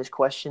asked me this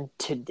question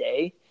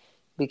today,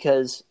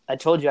 because I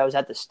told you I was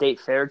at the state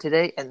fair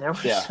today, and there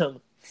were some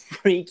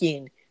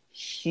freaking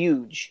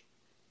huge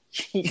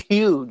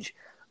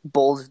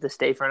bulls at the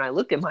state fair. And I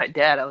looked at my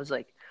dad.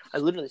 I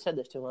literally said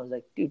this to him. I was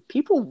like, dude,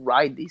 people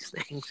ride these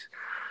things.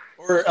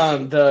 Or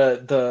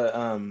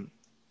the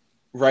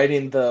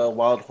riding the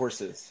wild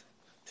horses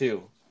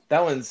too.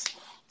 That one's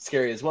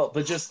scary as well.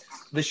 But just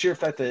the sheer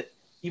fact that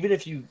even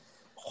if you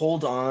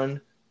hold on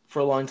for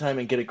a long time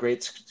and get a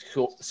great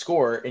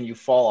score and you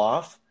fall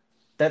off,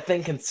 that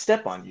thing can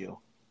step on you,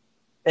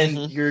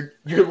 and you're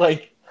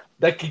like,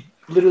 that could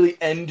literally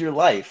end your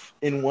life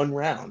in one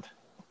round.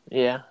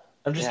 Yeah,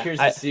 I'm just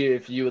curious to see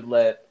if you would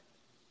let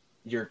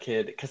your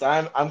kid, because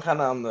I'm kind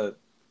of on the.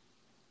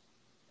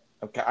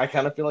 I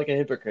kind of feel like a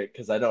hypocrite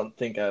because I don't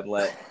think I'd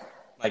let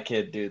my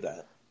kid do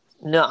that.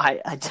 No,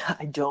 I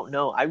don't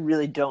know. I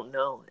really don't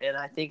know, and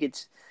I think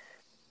it's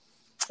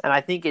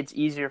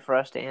easier for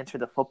us to answer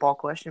the football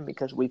question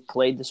because we've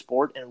played the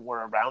sport and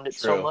we're around it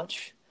so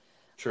much.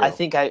 True. I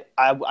think I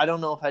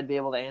don't know if I'd be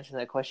able to answer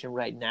that question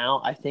right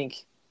now. I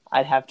think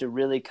I'd have to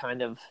really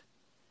kind of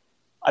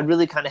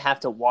have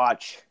to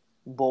watch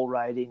bull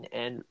riding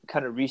and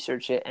kind of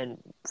research it and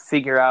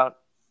figure out,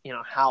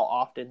 how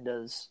often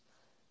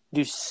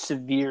do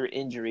severe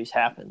injuries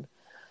happen.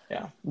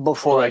 Yeah.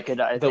 before Like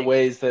I the think.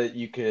 ways that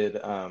you could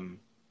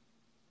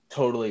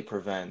totally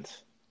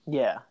prevent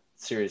Yeah.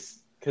 serious,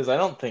 because I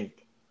don't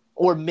think,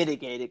 Or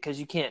mitigate it, because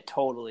you can't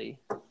totally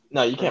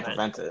no, you can't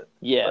prevent. prevent it.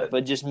 Yeah, But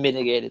but just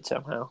mitigate it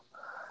somehow.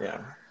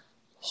 yeah.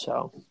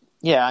 So,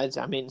 yeah,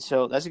 I mean,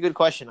 so that's a good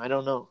question. I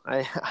don't know.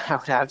 I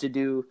would have to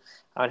do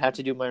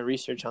my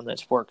research on that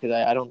sport, because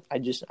I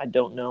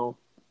don't know.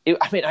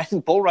 I mean, I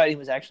think bull riding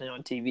was actually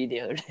on TV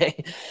the other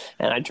day,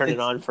 and I turned it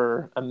It's on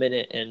for a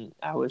minute, and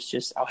I was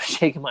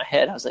shaking my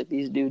head. I was like,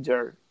 these dudes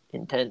are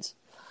intense.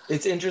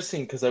 it's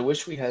interesting because I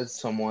wish we had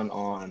someone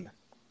on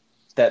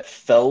that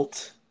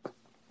felt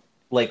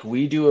like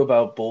we do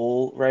about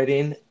bull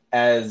riding,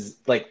 as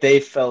like they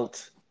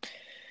felt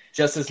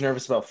just as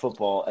nervous about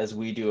football as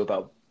we do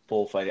about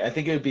bullfighting. I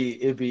think it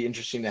would be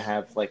interesting to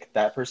have like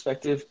that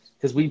perspective,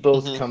 because we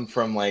both Mm-hmm. come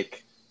from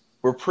like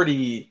we're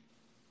pretty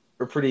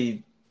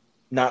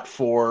not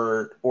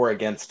for or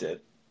against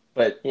it,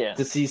 but Yeah.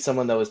 to see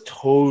someone that was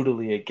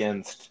totally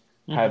against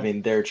Mm-hmm.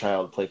 having their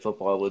child play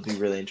football would be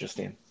really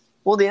interesting.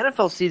 Well, the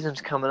NFL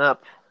season's coming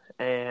up,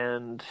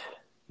 and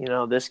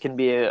this can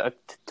be a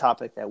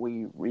topic that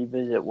we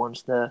revisit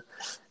once the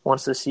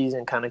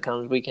season kind of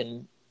comes. We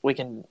can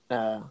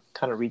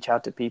kind of reach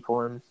out to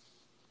people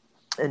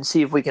and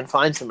see if we can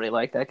find somebody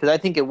like that, because I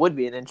think it would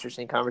be an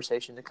interesting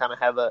conversation to kind of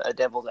have a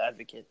devil's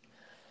advocate,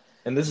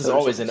 And this is so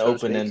always an to speak.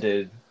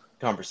 open-ended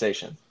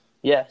conversation.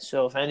 Yeah.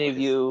 So if any of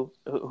Always. you,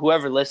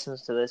 whoever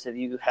listens to this, if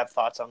you have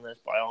thoughts on this,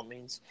 by all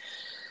means,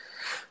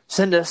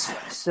 send us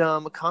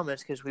some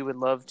comments, because we would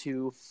love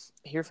to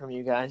hear from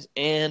you guys.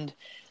 And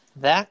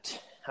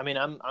that, I mean,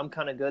 I'm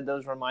kind of good.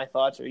 Those were my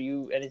thoughts. Are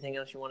you anything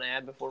else you want to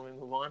add before we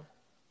move on?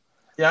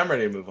 Yeah, I'm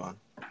ready to move on.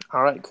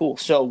 All right, cool.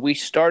 So we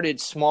started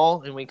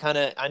small, and we kind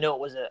of, I know it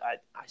was I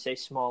say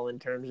small in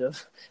terms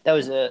of that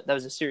was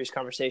a serious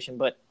conversation,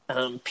 but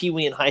Pee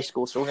Wee in high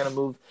school. So we're gonna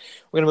move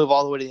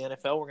all the way to the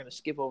NFL. We're gonna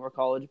skip over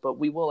college, but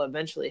we will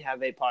eventually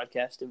have a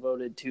podcast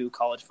devoted to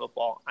college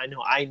football. I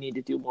know I need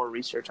to do more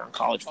research on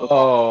college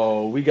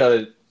football. Oh, we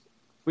gotta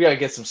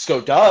get some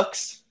Sco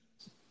Ducks.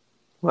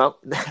 Well,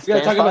 We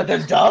gotta talk about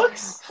them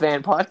Ducks.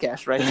 fan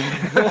podcast right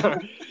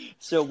there.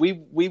 So we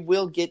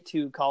will get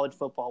to college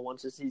football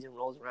once the season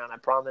rolls around. I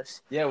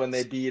promise. Yeah, when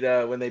they beat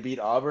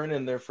Auburn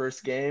in their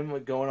first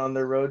game, going on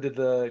their road to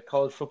the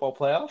college football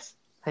playoffs.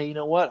 Hey, you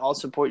know what? I'll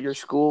support your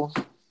school.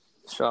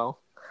 So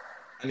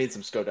I need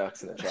some Sco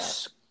Ducks in the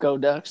chat. go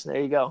Ducks.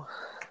 There you go.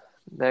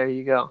 There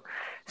you go.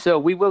 So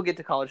we will get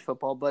to college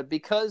football, but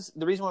because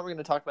the reason why we're going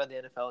to talk about the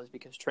NFL is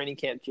because training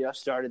camp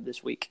just started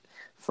this week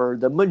for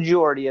the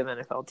majority of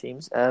NFL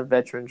teams,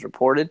 veterans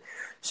reported.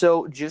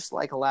 So just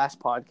like last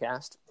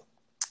podcast,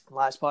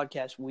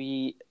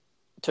 we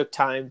took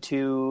time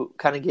to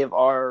kind of give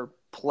our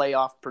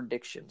playoff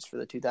predictions for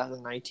the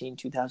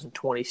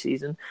 2019-2020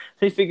 season.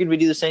 So we figured we'd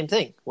do the same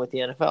thing with the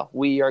NFL.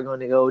 We are going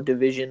to go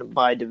division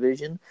by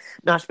division,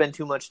 not spend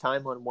too much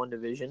time on one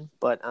division,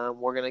 but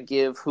we're going to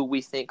give who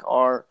we think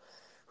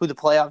who the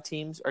playoff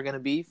teams are going to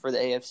be for the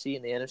AFC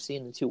and the NFC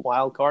and the two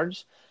wild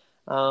cards.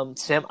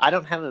 Sam, I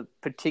don't have a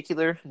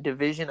particular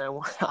division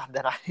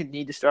that I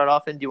need to start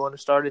off in. Do you want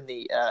to start in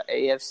the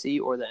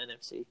AFC or the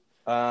NFC?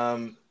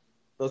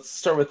 Let's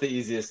start with the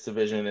easiest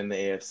division in the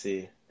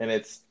AFC, and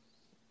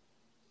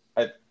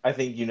I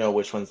think you know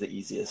which one's the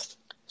easiest.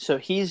 So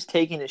he's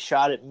taking a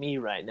shot at me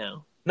right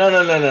now. No.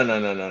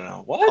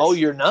 What? Oh,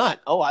 you're not.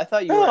 Oh, I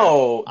thought you were.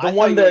 No, the I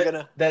one thought you were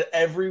that that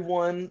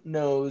everyone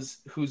knows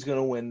who's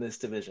gonna win this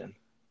division.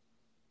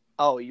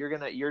 Oh,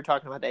 you're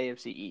talking about the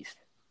AFC East.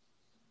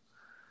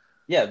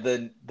 Yeah,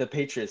 the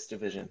Patriots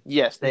division.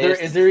 Yes,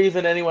 Is there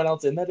even anyone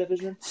else in that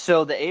division?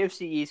 So the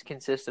AFC East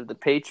consists of the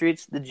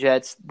Patriots, the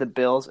Jets, the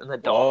Bills, and the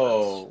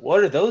Dolphins. Oh,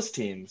 what are those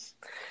teams?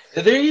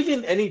 Are there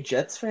even any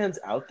Jets fans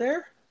out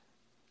there?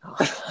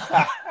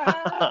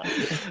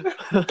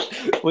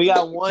 We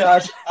got one.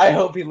 Josh, I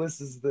hope he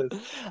listens to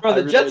this. Bro,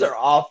 the Jets are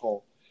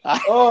awful.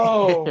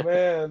 Oh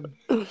man.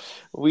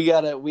 We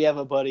have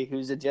a buddy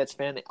who's a Jets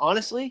fan.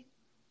 Honestly,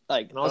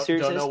 like in all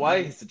seriousness, don't know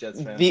why he's a Jets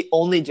fan. The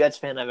only Jets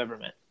fan I've ever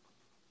met.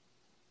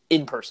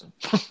 In person.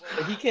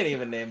 He can't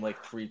even name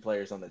like 3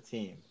 players on the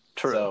team.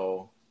 True.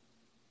 So,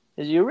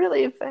 is you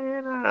really a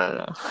fan?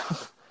 I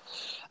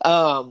don't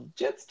know.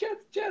 Jets.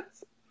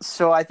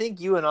 So I think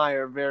you and I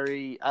are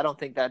I don't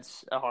think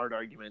that's a hard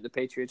argument. The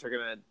Patriots are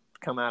going to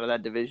come out of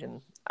that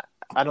division.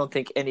 I don't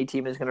think any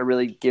team is going to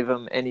really give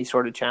them any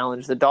sort of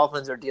challenge. The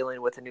Dolphins are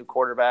dealing with a new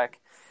quarterback.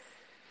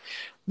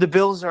 The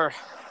Bills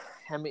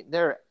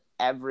they're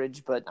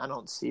average, but I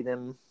don't see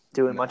them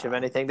doing much of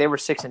anything. They were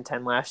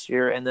 6-10 last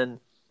year, and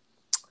then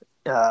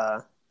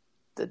the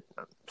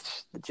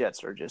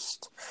Jets are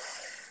just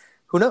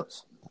who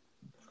knows?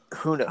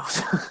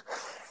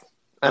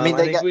 I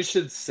think we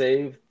should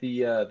save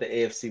the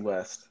AFC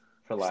West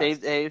for last.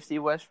 Save the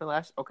AFC West for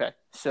last. Okay,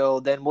 so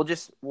then we'll go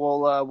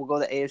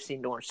to the AFC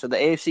North. So the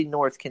AFC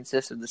North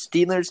consists of the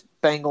Steelers,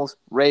 Bengals,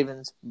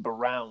 Ravens,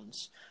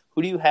 Browns.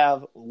 Who do you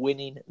have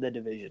winning the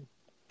division?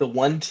 The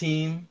one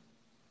team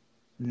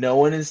no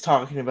one is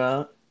talking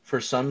about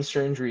for some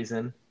strange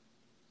reason,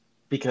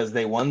 because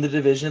they won the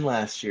division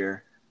last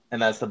year,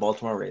 and that's the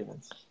Baltimore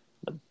Ravens.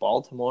 The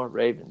Baltimore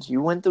Ravens.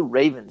 You went the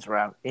Ravens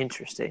route.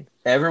 Interesting.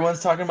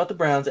 Everyone's talking about the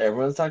Browns.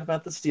 Everyone's talking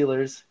about the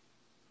Steelers,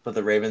 but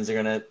the Ravens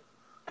are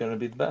gonna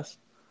be the best.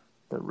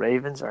 The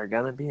Ravens are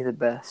gonna be the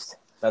best.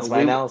 That's my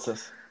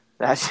analysis.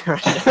 That's your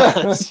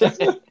analysis.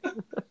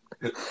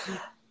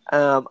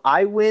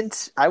 I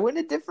went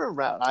a different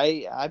route.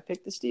 I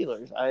picked the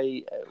Steelers.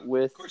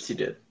 Of course you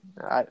did.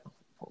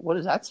 What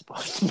is that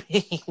supposed to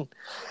mean?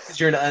 Because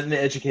you're an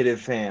uneducated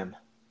fan.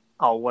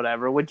 Oh,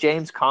 whatever. With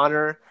James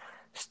Conner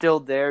still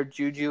there,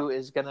 Juju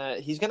he's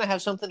gonna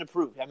have something to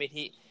prove. I mean,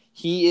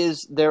 he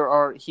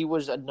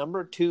was a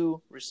number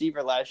 2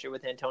 receiver last year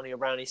with Antonio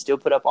Brown. He still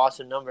put up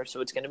awesome numbers,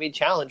 so it's going to be a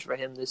challenge for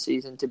him this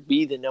season to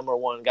be the number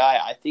 1 guy.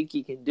 I think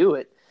he can do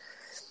it.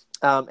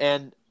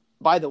 And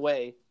by the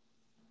way,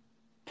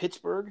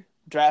 Pittsburgh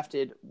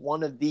drafted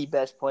one of the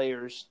best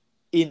players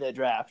in the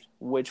draft,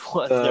 which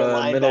was their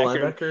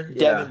linebacker,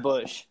 Devin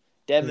Bush.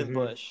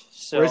 Bush.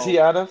 So, where's he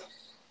out of?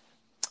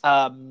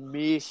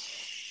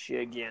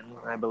 Michigan,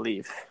 I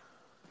believe.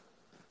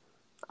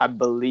 I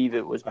believe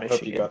it was Michigan. I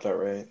hope you got that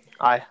right.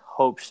 I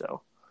hope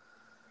so.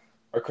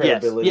 Our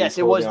credibility. Yes,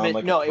 it was. It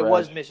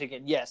was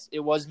Michigan. Yes, it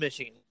was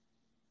Michigan.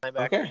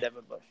 Linebacker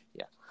Devin Bush.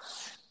 Yeah.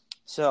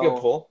 So good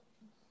pull.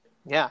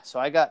 Yeah. So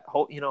I got.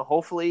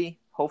 Hopefully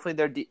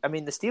the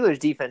Steelers'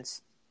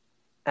 defense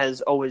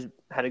has always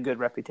had a good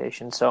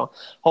reputation. So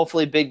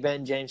hopefully Big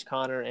Ben, James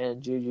Conner,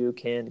 and Juju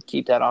can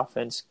keep that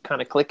offense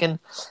kind of clicking.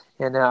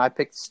 And I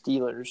picked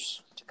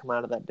Steelers to come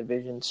out of that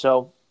division.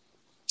 So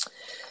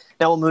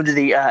now we'll move to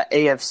the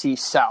AFC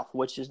South,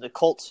 which is the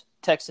Colts,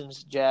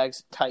 Texans,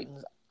 Jags,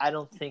 Titans. I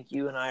don't think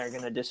you and I are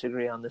going to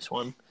disagree on this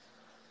one.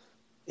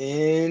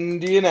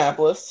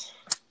 Indianapolis.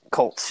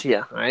 Colts,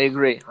 yeah, I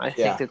agree. I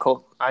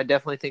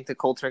definitely think the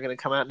Colts are going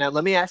to come out. Now,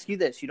 let me ask you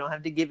this. You don't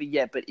have to give it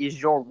yet, but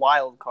is your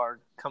wild card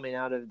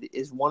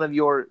is one of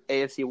your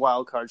AFC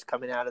wild cards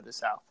coming out of the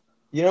South?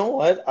 You know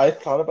what? I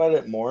thought about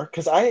it more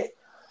because I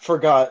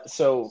forgot.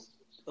 So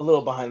a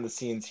little behind the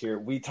scenes here.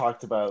 We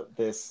talked about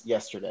this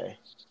yesterday.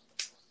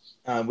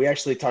 We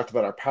actually talked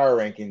about our power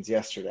rankings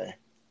yesterday.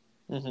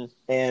 Mm-hmm.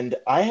 And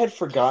I had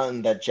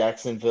forgotten that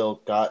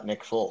Jacksonville got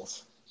Nick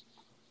Foles.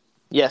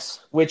 Yes.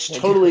 Which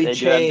totally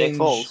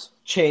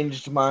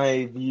changed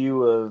my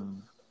view of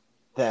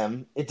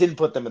them. It didn't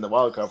put them in the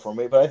wild card for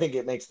me, but I think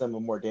it makes them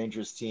a more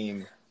dangerous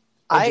team.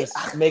 It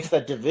just makes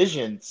that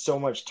division so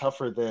much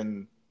tougher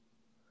than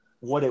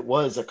what it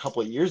was a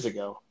couple of years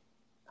ago.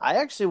 I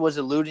actually was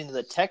alluding to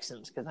the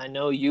Texans because I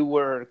know you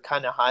were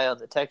kind of high on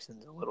the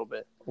Texans a little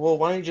bit. Well,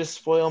 why don't you just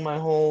spoil my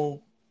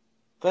whole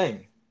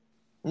thing?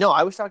 No,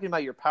 I was talking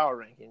about your power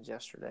rankings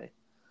yesterday.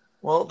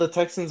 Well, the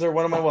Texans are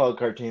one of my wild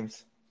card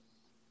teams.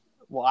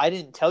 Well, I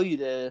didn't tell you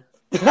to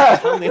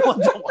tell me what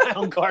the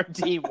wild card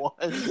team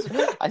was.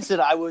 I said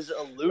I was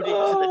alluding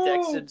to the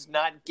Texans,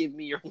 not give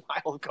me your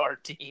wild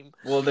card team.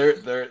 Well,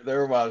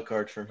 they're a wild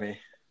card for me.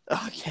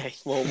 Okay,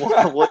 well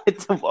we'll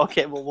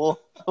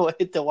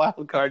hit the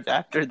wild cards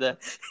after the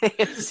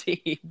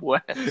AFC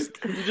West.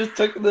 You just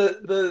took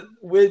the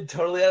wind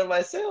totally out of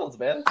my sails,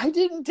 man. I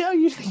didn't tell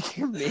you to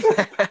give me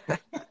that.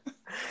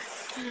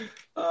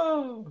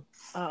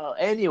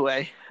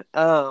 Anyway,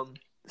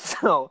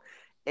 so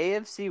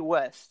AFC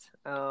West.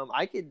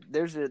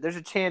 There's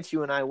a chance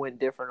you and I went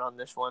different on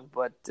this one,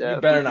 but you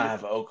better not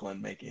have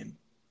Oakland making.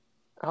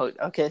 Oh,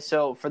 okay.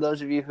 So for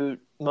those of you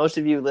most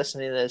of you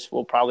listening to this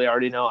will probably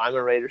already know I'm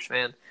a Raiders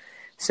fan.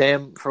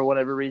 Sam, for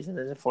whatever reason,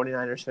 is a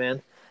 49ers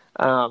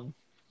fan.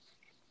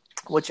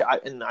 Which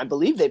I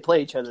believe they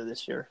play each other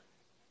this year.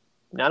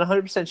 Not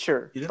 100%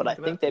 sure, but I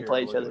think they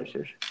play each other this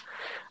year.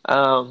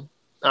 All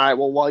right.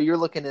 Well, while you're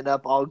looking it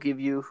up, I'll give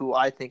you who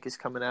I think is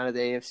coming out of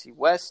the AFC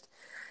West.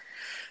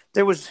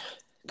 There was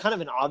kind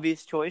of an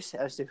obvious choice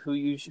as to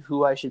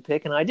who I should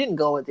pick, and I didn't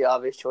go with the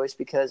obvious choice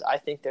because I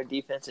think their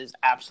defense is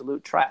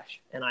absolute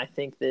trash, and I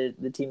think the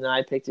team that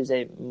I picked is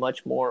a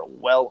much more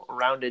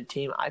well-rounded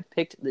team. I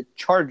picked the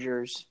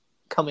Chargers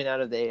coming out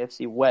of the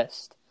AFC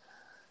West.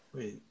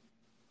 Wait.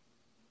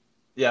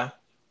 Yeah.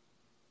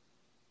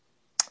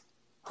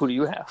 Who do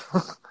you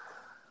have?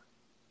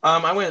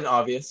 I went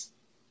obvious.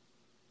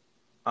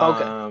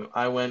 Okay.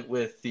 I went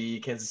with the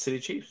Kansas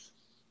City Chiefs.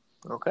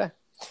 Okay.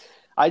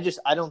 I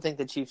don't think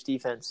the Chiefs'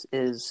 defense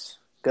is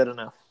good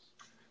enough.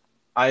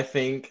 I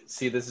think,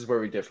 this is where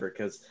we differ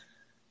because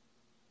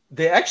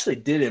they actually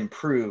did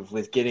improve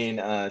with getting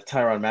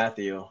Tyrann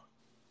Mathieu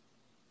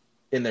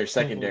in their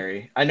secondary.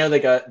 Mm-hmm. I know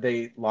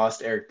they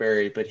lost Eric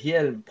Berry, but he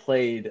hadn't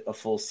played a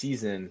full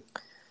season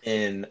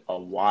in a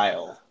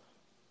while.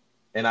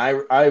 And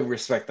I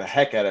respect the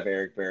heck out of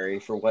Eric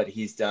Berry for what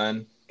he's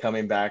done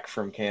coming back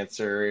from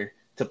cancer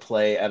to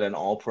play at an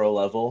all-pro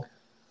level.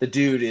 The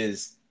dude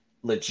is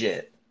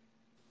legit.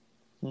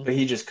 But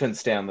he just couldn't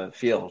stay on the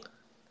field.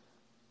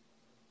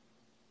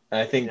 And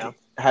I think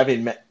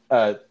having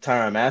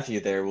Tyrann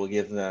Mathieu there will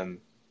give them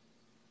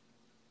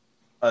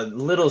a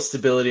little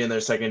stability in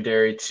their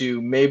secondary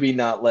to maybe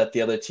not let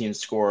the other team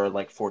score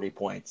like 40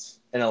 points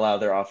and allow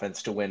their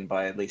offense to win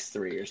by at least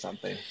 3 or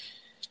something.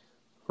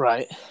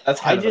 Right.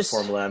 That's kind of the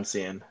formula I'm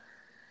seeing.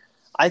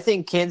 I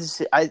think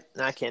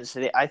not Kansas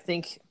City. I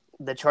think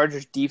the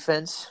Chargers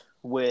defense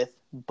with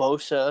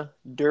Bosa,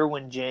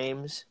 Derwin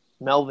James,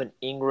 Melvin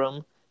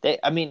Ingram.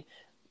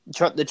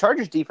 The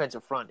Chargers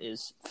defensive front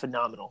is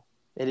phenomenal.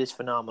 It is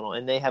phenomenal,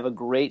 and they have a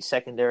great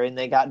secondary, and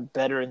they got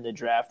better in the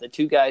draft. The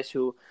two guys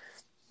who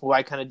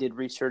I kind of did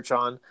research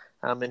on,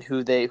 and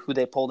who they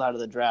pulled out of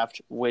the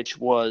draft, which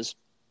was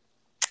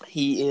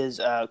he is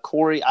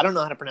Corey. I don't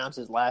know how to pronounce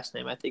his last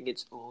name. I think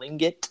it's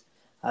Liggett.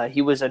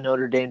 He was a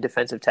Notre Dame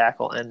defensive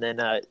tackle, and then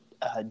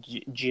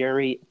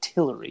Jerry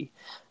Tillery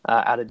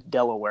out of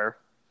Delaware.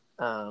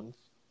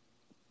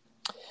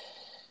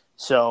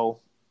 So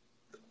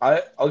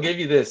I'll give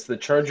you this: the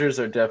Chargers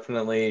are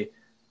definitely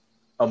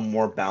a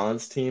more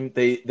balanced team.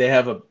 They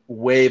have a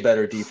way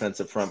better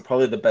defensive front,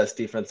 probably the best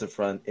defensive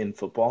front in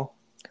football.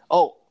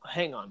 Oh,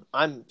 hang on.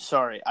 I'm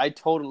sorry. I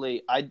did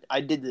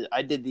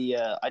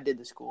the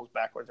schools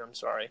backwards. I'm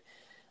sorry.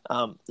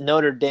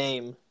 Notre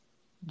Dame,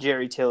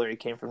 Jerry Tillery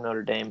came from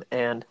Notre Dame,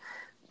 and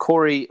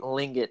Corey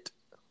Liggett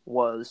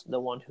was the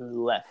one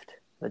who left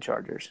the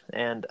Chargers.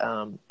 And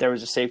there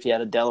was a safety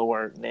out of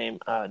Delaware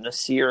named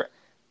Nasir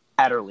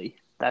Adderley.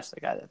 That's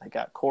the guy that they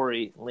got.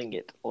 Corey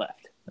Liggett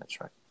left.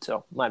 That's right.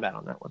 So my bad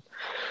on that one.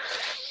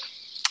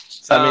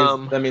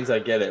 So that means I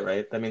get it,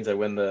 right? That means I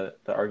win the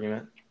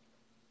argument.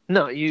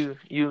 No, you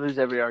lose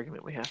every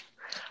argument we have.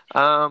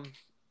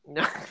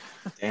 No.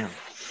 Damn.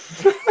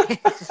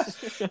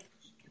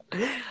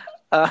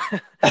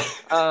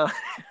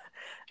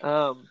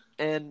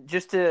 And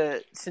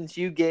since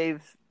you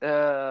gave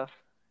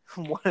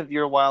one of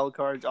your wild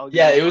cards, I'll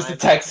give it was the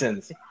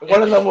Texans.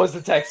 One of them was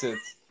the Texans.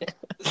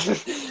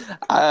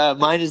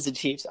 Mine is the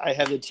Chiefs. I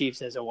have the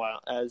Chiefs as a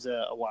wild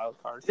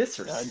card.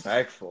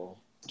 Disrespectful.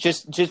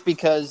 Just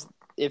because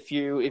if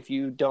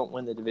you don't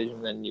win the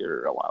division, then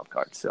you're a wild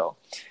card. So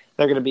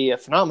they're going to be a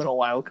phenomenal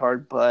wild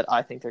card, but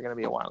I think they're going to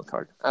be a wild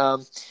card.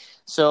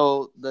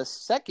 So the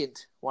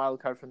second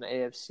wild card from the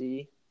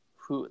AFC,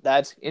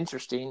 that's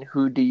interesting.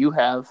 Who do you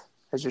have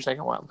as your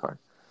second wild card?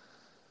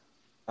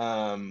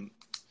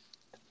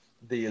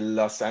 The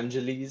Los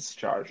Angeles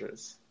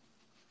Chargers.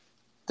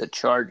 The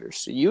Chargers.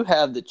 So you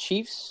have the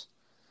Chiefs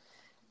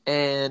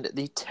and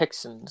the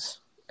Texans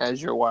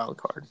as your wild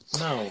card.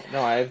 No,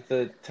 I have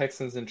the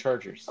Texans and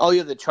Chargers. Oh, you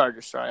have the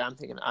Chargers. Sorry,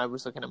 I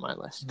was looking at my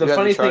list. The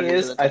funny thing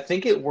is, I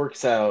think it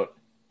works out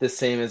the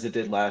same as it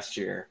did last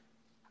year.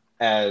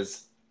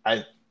 As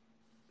I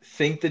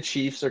think the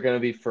Chiefs are going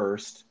to be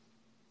first,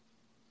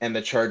 and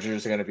the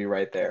Chargers are going to be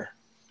right there.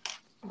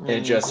 And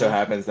it just so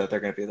happens that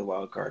they're going to be the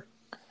wild card.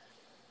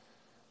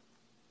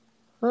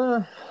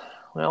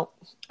 Well,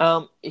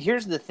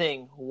 here's the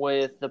thing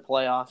with the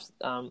playoffs.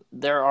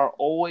 There are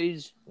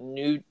always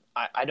new –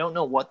 I don't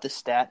know what the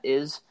stat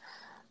is,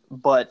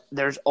 but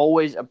there's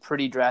always a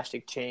pretty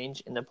drastic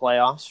change in the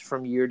playoffs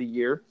from year to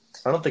year.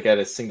 I don't think I had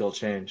a single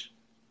change.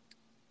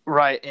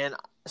 Right, and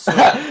so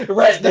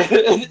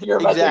right. You're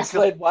about to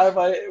explain why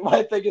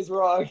I think is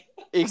wrong.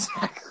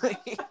 Exactly.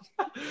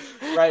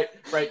 Right.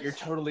 You're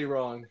totally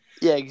wrong.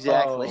 Yeah,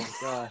 exactly. Oh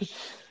gosh.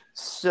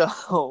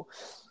 So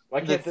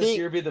why can't this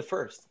year be the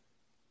first?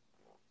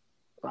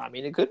 I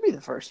mean, it could be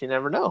the first. You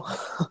never know.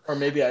 Or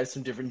maybe I have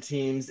some different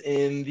teams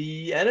in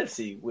the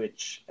NFC,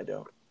 which I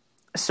don't.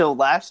 So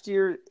last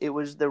year, it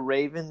was the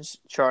Ravens,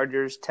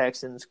 Chargers,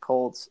 Texans,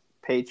 Colts,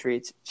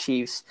 Patriots,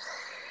 Chiefs.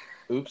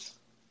 Oops.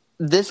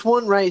 This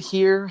one right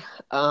here,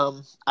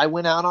 I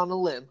went out on a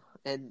limb,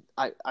 and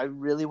I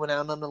really went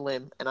out on a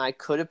limb, and I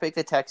could have picked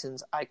the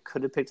Texans. I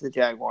could have picked the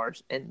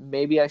Jaguars, and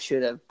maybe I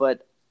should have,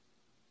 but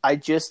I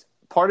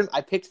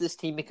picked this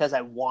team because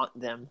I want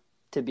them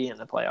to be in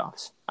the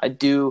playoffs. I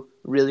do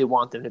really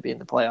want them to be in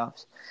the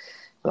playoffs.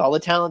 With all the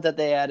talent that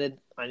they added,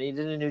 I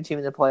needed a new team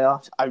in the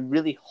playoffs. I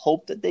really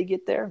hope that they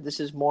get there. This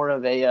is more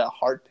of a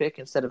hard pick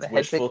instead of a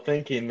head pick. Wishful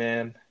thinking,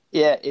 man.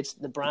 Yeah, it's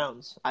the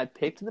Browns. I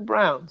picked the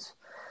Browns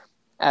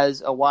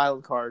as a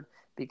wild card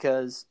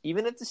because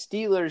even if the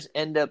Steelers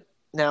end up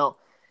now,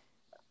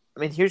 I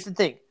mean, here's the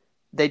thing.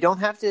 They don't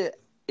have to,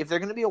 if they're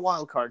going to be a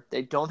wild card,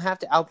 they don't have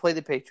to outplay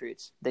the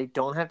Patriots. They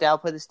don't have to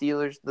outplay the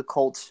Steelers, the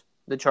Colts,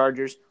 the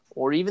Chargers,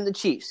 or even the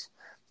Chiefs.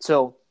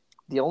 So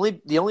the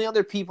only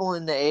other people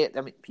in the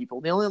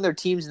only other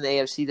teams in the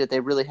AFC that they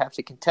really have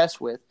to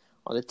contest with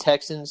are the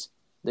Texans,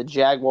 the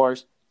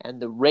Jaguars,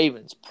 and the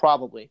Ravens,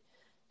 probably.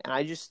 And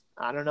I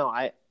don't know.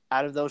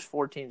 Out of those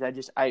four teams,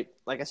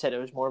 like I said, it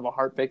was more of a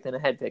heart pick than a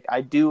head pick.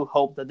 I do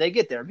hope that they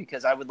get there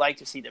because I would like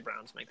to see the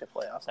Browns make the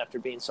playoffs after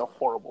being so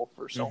horrible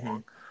for so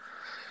long.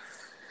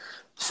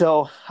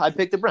 So I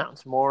picked the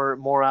Browns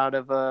more out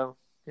of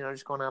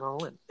just going out on a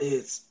limb.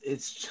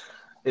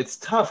 It's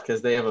tough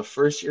because they have a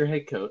first-year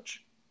head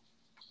coach,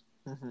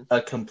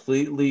 a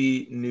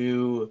completely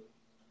new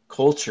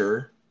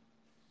culture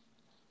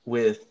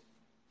with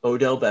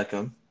Odell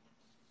Beckham.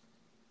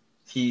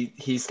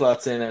 He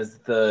slots in as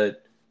the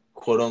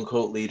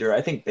quote-unquote leader.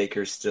 I think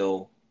Baker's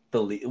still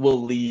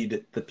will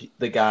lead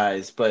the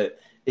guys, but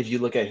if you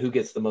look at who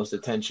gets the most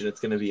attention, it's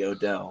going to be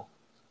Odell.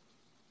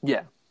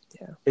 Yeah.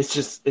 It's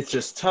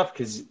just tough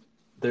because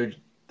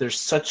there's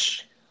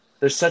such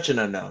an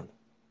unknown.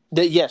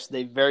 Yes,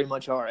 they very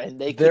much are, and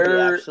they could be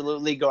Their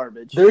absolutely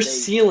garbage. their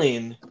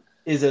ceiling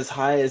is as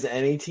high as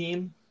any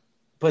team,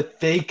 but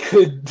they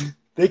could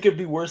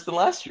be worse than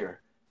last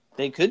year.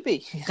 They could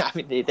be. I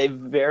mean, they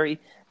very,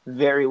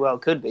 very well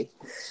could be.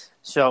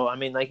 So, I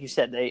mean, like you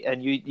said,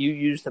 you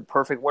used the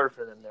perfect word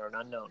for them. They're an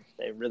unknown.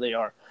 They really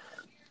are.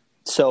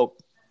 So,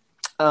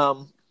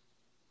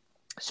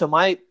 so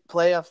my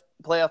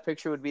playoff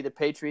picture would be the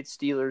Patriots,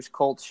 Steelers,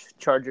 Colts,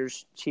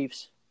 Chargers,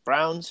 Chiefs,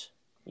 Browns.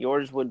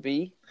 Yours would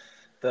be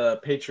the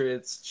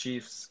Patriots,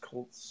 Chiefs,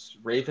 Colts,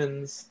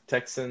 Ravens,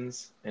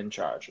 Texans, and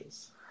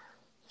Chargers.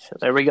 So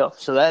there we go.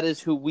 So that is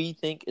who we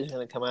think is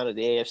going to come out of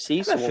the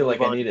AFC. I feel like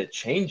I need to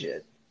change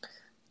it.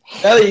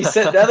 Now that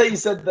you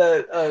said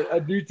that a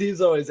new team's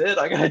always in,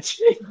 I gotta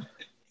change it.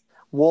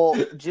 Well,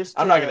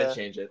 I'm not gonna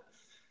change it.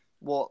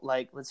 Well,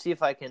 let's see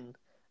if I can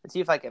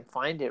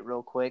find it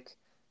real quick.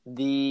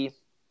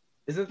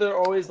 Isn't there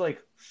always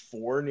like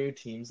 4 new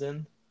teams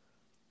in?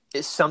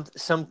 It's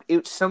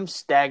some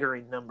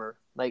staggering number.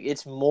 Like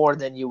it's more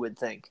than you would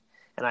think,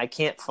 and I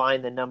can't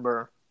find the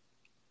number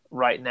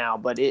right now,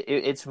 but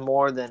it's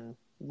more than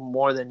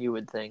you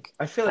would think.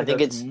 I feel like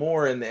it's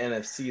more in the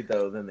NFC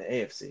though than the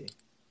AFC.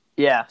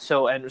 Yeah,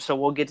 so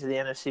we'll get to the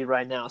NFC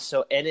right now.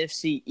 So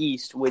NFC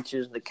East, which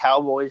is the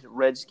Cowboys,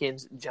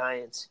 Redskins,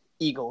 Giants,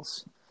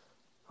 Eagles.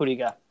 Who do you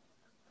got?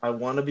 I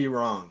want to be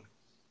wrong.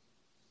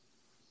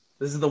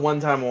 This is the one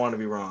time I want to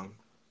be wrong.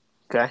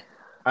 Okay.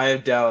 I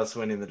have Dallas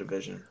winning the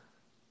division.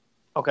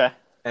 Okay.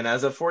 And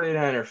as a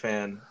 49er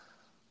fan,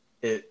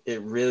 it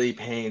really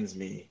pains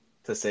me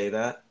to say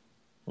that.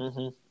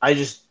 Mm-hmm. I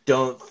just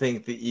don't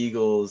think the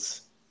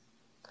Eagles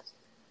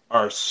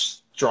are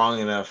strong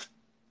enough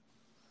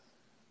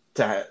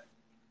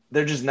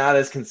they're just not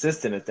as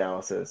consistent as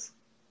Dallas is.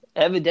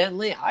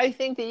 Evidently, I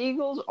think the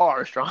Eagles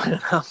are strong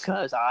enough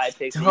because I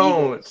picked the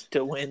Eagles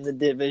to win the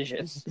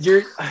division.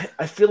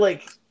 I feel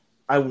like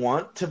I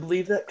want to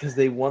believe that because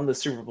they won the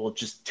Super Bowl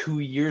just 2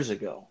 years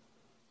ago.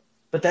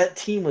 But that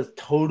team was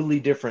totally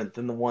different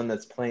than the one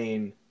that's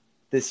playing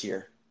this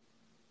year.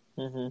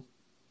 Mm-hmm.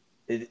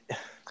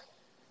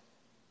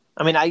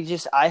 I mean,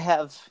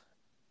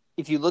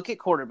 if you look at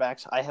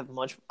quarterbacks, I have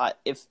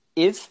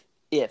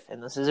if,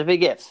 and this is a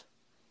big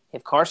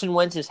if Carson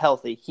Wentz is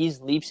healthy, he's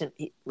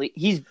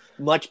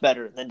much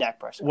better than Dak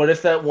Prescott. What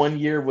if that 1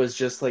 year was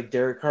just like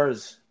Derek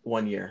Carr's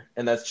 1 year,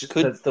 and that's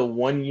the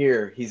 1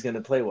 year he's going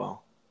to play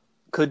well?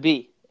 Could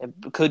be, and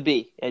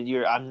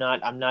I'm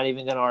not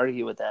even going to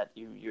argue with that.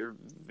 You're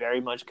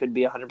very much could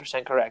be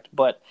 100% correct,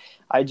 but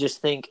I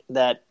just think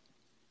that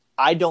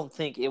I don't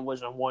think it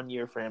was a 1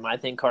 year for him. I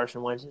think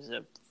Carson Wentz is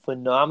a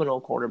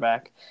phenomenal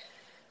quarterback.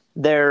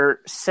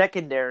 Their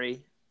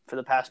secondary for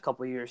the past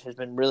couple of years has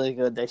been really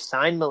good. They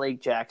signed Malik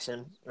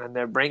Jackson, and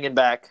they're bringing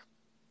back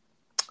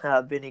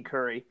Vinny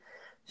Curry.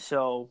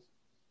 So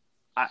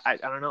I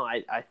don't know.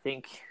 I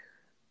think.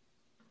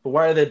 But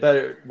why are they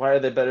better? Why are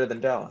they better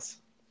than Dallas?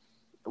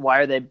 Why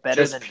are they better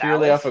than Dallas? Just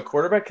purely off a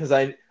quarterback? Because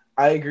I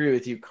agree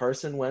with you.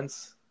 Carson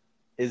Wentz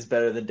is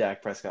better than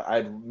Dak Prescott.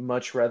 I'd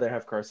much rather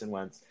have Carson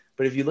Wentz.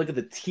 But if you look at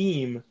the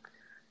team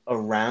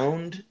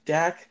around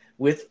Dak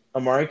with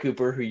Amari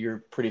Cooper, who you're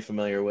pretty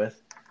familiar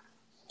with,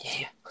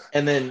 yeah,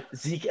 and then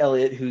Zeke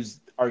Elliott, who's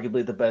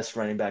arguably the best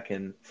running back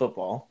in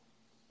football,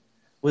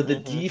 with a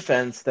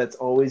defense that's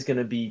always going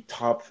to be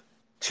top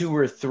 2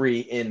 or 3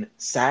 in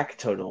sack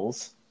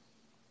totals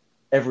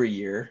every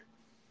year,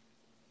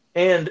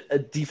 and a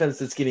defense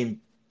that's getting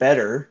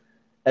better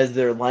as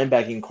their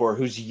linebacking core,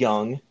 who's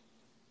young,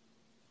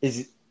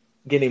 is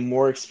getting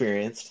more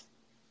experienced.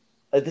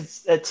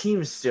 That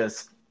team's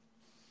just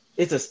 –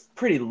 it's a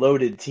pretty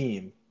loaded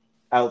team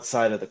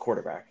outside of the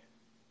quarterback.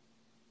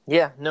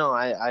 Yeah, no,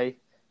 I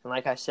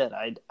like I said,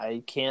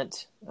 I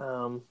can't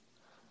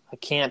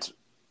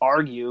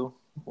argue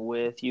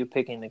with you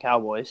picking the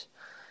Cowboys.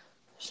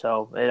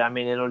 So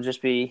it'll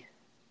just be,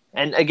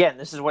 and again,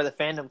 this is where the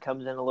fandom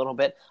comes in a little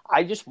bit.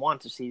 I just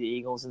want to see the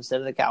Eagles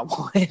instead of the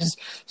Cowboys.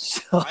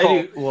 So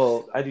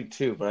I do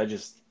too, but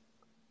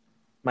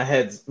my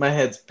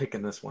head's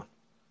picking this one.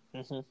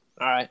 Mm-hmm.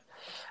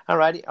 All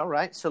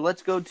right. So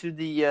let's go to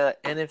the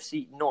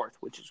NFC North,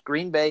 which is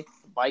Green Bay,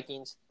 the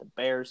Vikings, the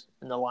Bears,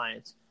 and the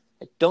Lions.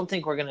 I don't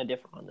think we're going to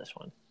differ on this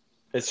one.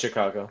 It's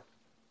Chicago.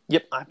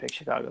 Yep, I picked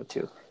Chicago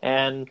too.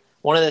 And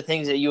one of the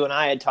things that you and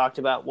I had talked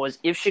about was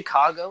if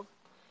Chicago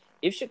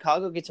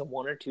gets a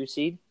 1 or 2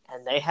 seed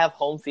and they have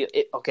home field.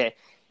 I'll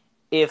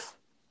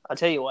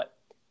tell you what,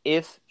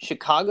 if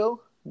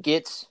Chicago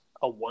gets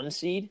a 1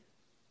 seed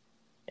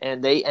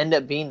and they end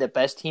up being the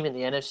best team in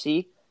the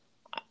NFC,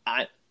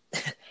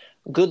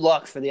 good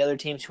luck for the other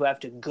teams who have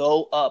to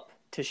go up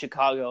to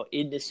Chicago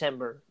in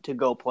December to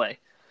go play.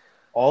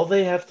 All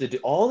they have to do,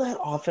 all that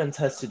offense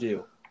has to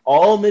do,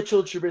 all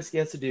Mitchell Trubisky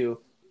has to do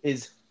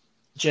is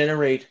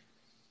generate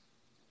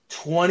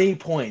 20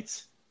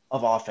 points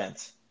of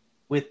offense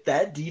with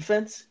that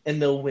defense, and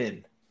they'll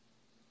win.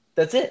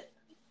 That's it.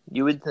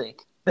 You would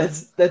think.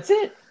 That's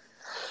it.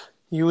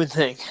 You would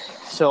think.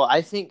 So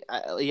I think,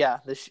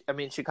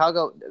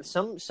 Chicago.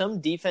 Some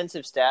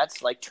defensive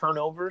stats like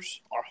turnovers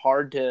are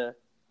hard to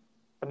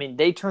I mean,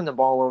 they turned the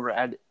ball over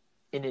at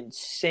an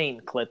insane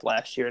clip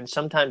last year, and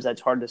sometimes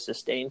that's hard to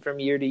sustain from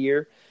year to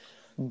year.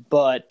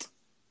 But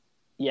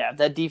yeah,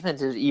 that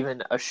defense is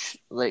even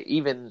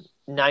even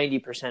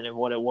 90% of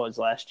what it was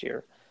last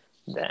year.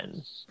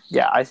 Then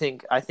yeah, I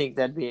think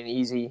that'd be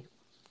an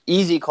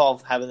easy call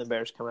of having the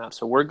Bears come out.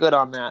 So we're good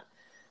on that.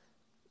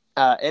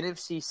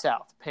 NFC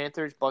South: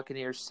 Panthers,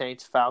 Buccaneers,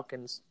 Saints,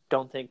 Falcons.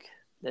 Don't think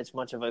that's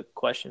much of a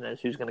question as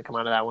who's going to come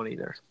out of that one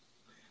either.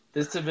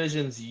 This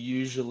division's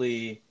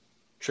usually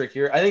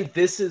trickier. I think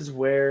this is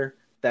where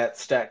that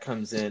stat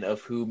comes in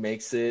of who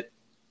makes it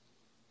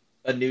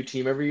a new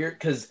team every year,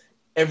 because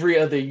every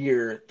other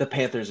year the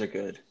Panthers are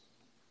good,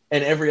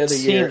 and every other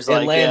year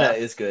Atlanta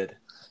is good.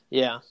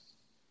 Yeah,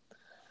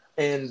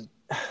 and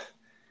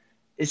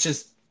it's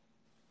just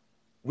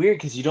weird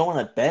because you don't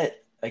want to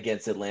bet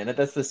against Atlanta.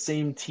 That's the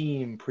same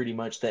team pretty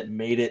much that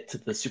made it to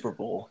the Super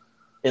Bowl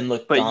and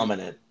looked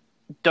dominant.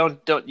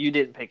 You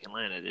didn't pick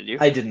Atlanta, did you?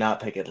 I did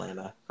not pick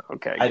Atlanta.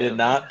 Okay. I did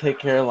not pick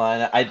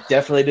Carolina. I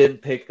definitely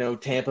didn't pick no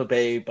Tampa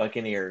Bay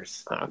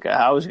Buccaneers. Okay,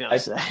 I was going to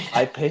say.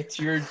 I picked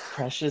your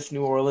precious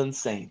New Orleans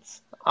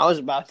Saints. I was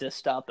about to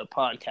stop the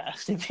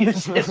podcast if you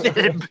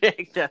didn't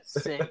pick the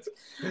Saints.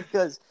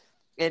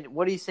 And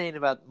what are you saying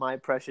about my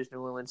precious New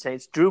Orleans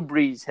Saints? Drew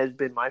Brees has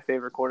been my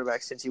favorite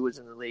quarterback since he was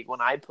in the league.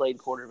 When I played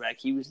quarterback,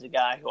 he was the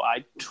guy who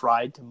I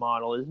tried to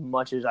model as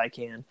much as I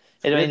can.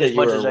 And as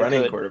much as I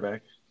could.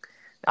 Quarterback.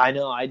 I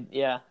know,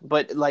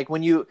 but like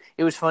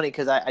it was funny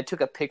because I took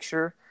a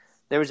picture.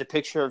 There was a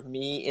picture of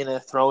me in a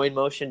throwing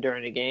motion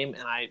during a game,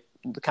 and I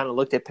kind of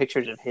looked at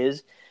pictures of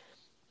his,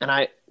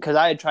 and because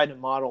I had tried to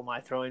model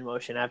my throwing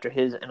motion after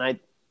his, and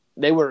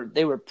they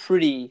were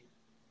pretty.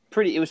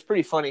 It was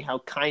pretty funny how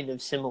kind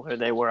of similar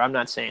they were. I'm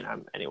not saying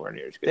I'm anywhere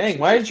near as good. Dang,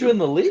 why aren't you in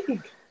the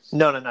league?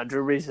 No.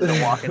 Drew Brees is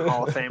a walking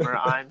Hall of Famer.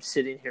 I'm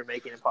sitting here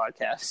making a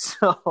podcast.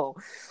 So,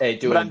 hey,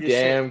 doing a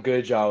damn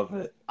good job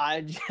of it.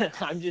 I'm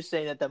just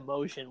saying that the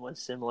motion was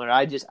similar.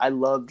 I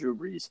love Drew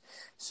Brees.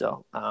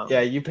 So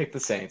yeah, you picked the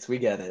Saints. We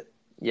get it.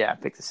 Yeah, I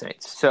picked the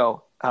Saints.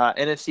 So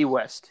NFC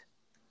West,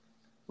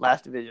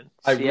 last division.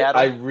 Seattle.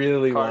 I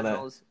really want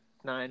to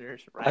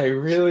Niners. Rams. I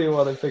really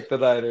want to pick the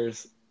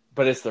Niners,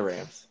 but it's the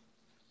Rams.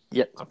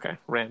 Yep. Okay.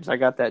 Rams. I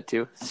got that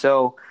too.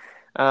 So,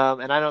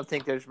 and I don't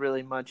think there's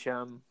really much.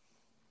 I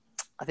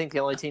think the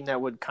only team that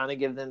would kind of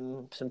give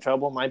them some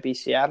trouble might be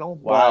Seattle.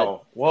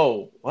 Wow.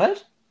 Whoa.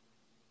 What?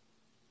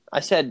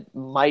 I said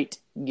might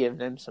give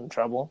them some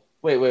trouble.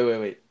 Wait.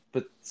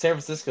 But San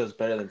Francisco is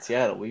better than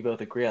Seattle. We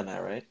both agree on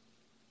that, right?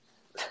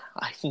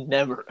 I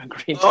never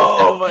agreed to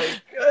that. My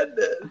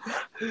goodness.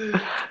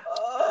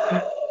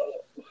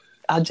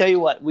 I'll tell you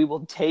what. We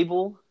will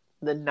table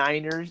the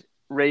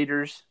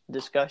Niners-Raiders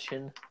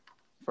discussion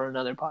for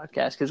another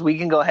podcast because we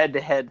can go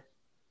head-to-head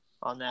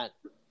on that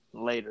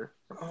later.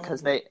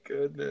 Because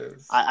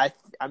goodness.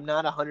 I'm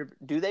not 100.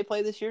 Do they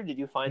play this year? Did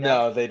you find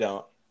out? No, they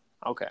don't.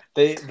 Okay.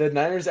 The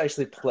Niners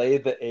actually play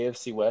the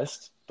AFC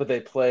West, but they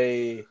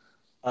play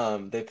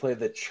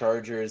the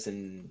Chargers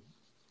and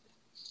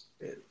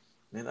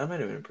man, that might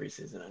have been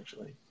preseason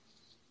actually.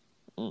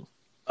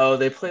 Oh,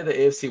 they play the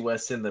AFC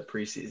West in the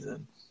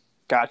preseason.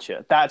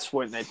 Gotcha. That's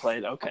when they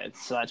played. Okay,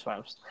 so that's why I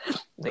was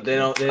thinking. They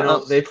don't.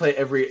 They play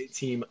every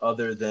team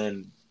other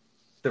than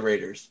the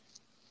Raiders.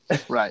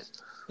 Right.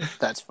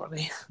 That's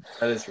funny.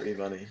 That is pretty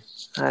funny.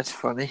 That's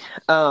funny.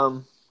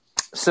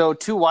 So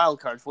 2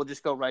 wild cards. We'll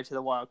just go right to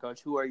the wild cards.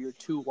 Who are your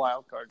 2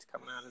 wild cards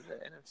coming out of the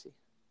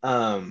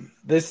NFC?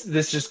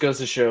 This just goes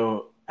to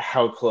show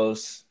how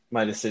close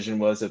my decision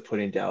was of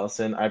putting Dallas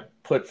in. I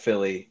put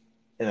Philly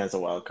in as a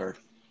wild card.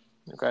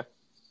 Okay.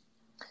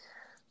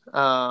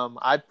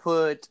 I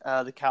put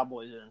the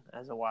Cowboys in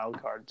as a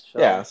wild card.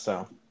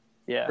 So,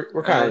 yeah,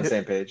 we're kind of on the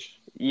same page.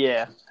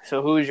 Yeah.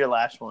 So who is your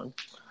last one?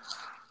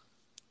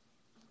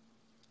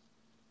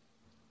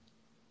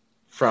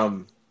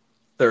 From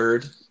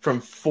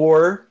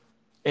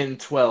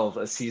 4-12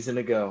 a season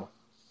ago,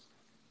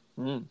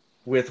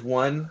 with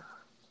one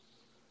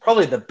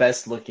probably the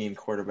best looking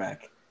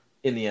quarterback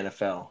in the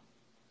NFL.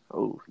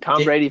 Oh,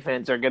 Tom Brady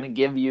fans are going to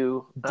give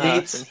you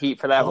some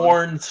heat for that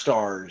porn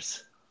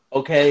stars.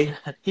 Okay,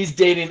 he's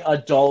dating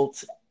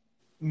adult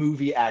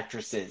movie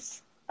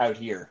actresses out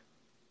here.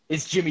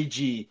 It's Jimmy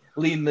G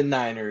leading the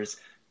Niners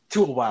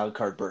to a wild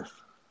card berth.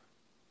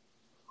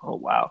 Oh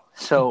wow!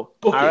 So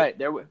all right,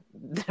 there we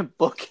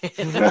book it.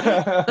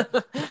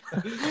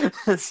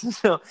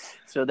 so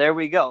there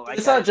we go.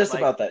 It's not just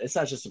about that. It's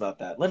not just about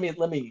that. Let me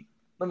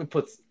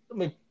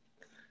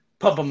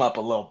pump them up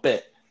a little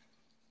bit.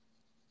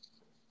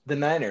 The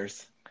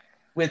Niners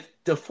with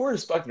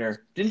DeForest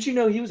Buckner. Didn't you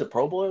know he was a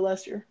Pro Bowler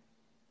last year?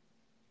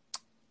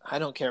 I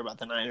don't care about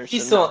the Niners.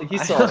 He's still on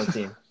the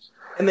team,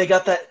 and they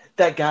got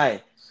that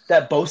guy,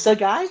 that Bosa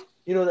guy.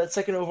 You know, that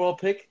second overall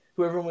pick,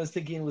 who everyone was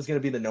thinking was going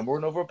to be the number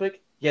 1 overall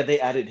pick. Yeah,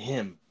 they added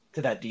him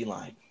to that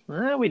D-line.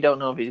 We don't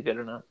know if he's good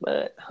or not,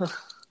 but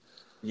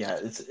yeah,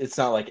 it's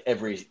not like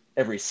every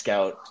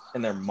scout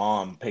and their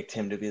mom picked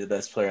him to be the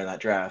best player in that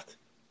draft.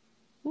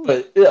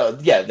 But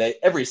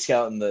every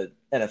scout in the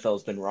NFL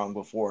has been wrong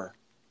before.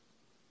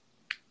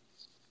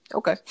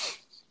 Okay.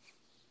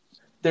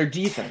 Their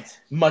defense,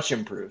 much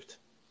improved.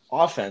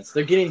 Offense,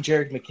 they're getting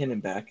Jerick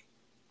McKinnon back.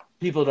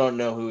 People don't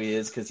know who he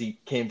is because he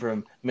came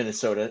from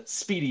Minnesota.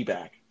 Speedy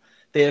back.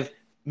 They have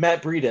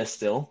Matt Breida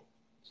still,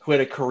 who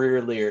had a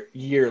career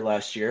year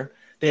last year.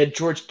 They had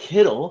George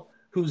Kittle,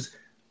 who's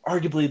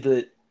arguably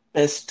the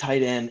best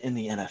tight end in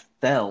the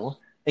NFL.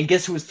 And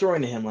guess who was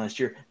throwing to him last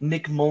year?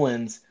 Nick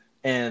Mullins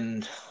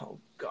and, oh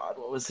God,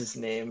 what was his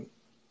name?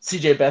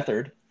 CJ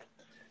Beathard.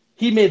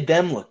 He made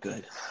them look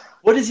good.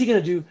 What is he going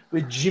to do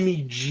with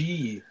Jimmy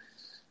G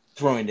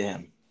throwing to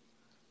him?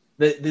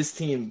 This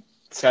team,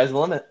 sky's the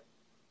limit.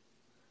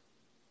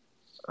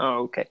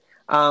 Oh, okay.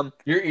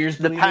 Your ears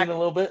bleeding a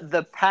little bit?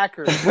 The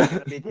Packers are going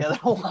to be the other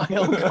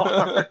wild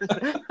card.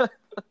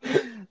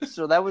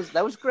 So that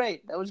was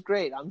great. That was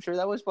great. I'm sure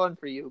that was fun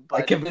for you. But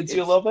I convinced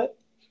you a little bit?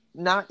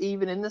 Not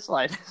even in the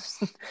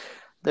slightest.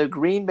 The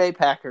Green Bay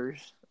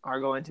Packers are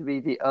going to be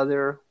the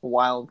other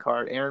wild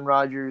card. Aaron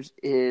Rodgers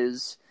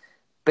is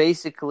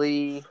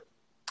basically,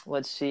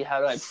 let's see,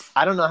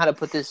 I don't know how to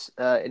put this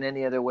in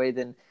any other way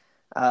than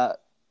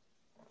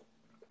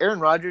Aaron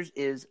Rodgers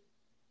is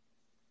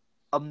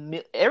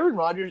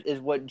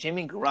what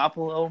Jimmy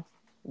Garoppolo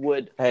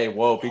would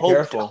be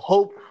careful.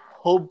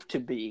 Hope to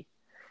be.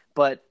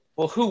 But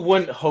well, who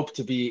wouldn't hope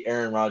to be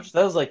Aaron Rodgers?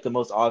 That was like the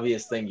most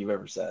obvious thing you've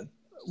ever said.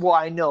 Well,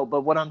 I know,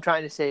 but what I'm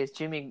trying to say is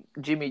Jimmy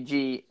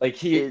G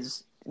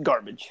is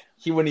garbage.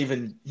 He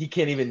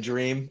can't even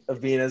dream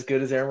of being as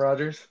good as Aaron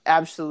Rodgers.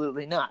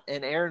 Absolutely not.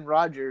 And Aaron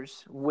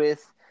Rodgers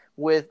with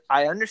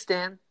I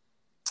understand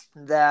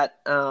that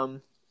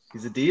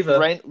he's a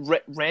diva.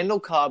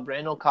 Randall Cobb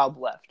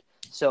left.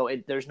 So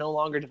there's no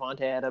longer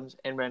Devontae Adams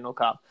and Randall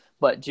Cobb.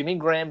 But Jimmy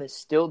Graham is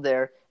still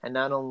there, and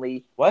not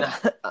only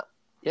what?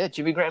 Yeah,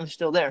 Jimmy Graham is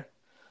still there.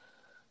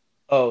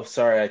 Oh,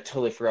 sorry, I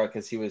totally forgot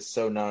because he was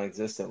so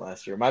non-existent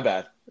last year. My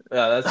bad.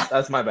 Yeah,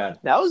 that's my bad.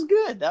 That was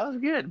good.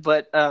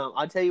 But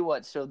I'll tell you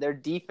what. So their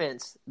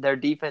defense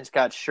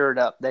got shored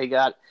up. They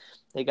got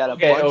a bunch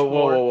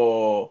more.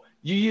 Whoa.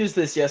 You used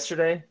this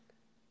yesterday.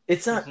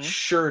 It's not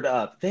shored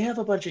up. They have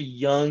a bunch of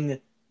young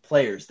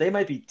players. They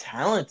might be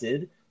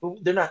talented,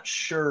 but they're not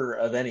sure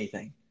of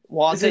anything.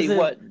 Well, I'll tell you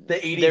what.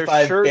 The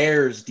 85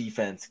 Bears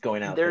defense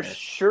going out there. They're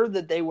sure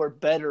that they were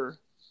better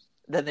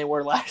than they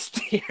were last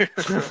year.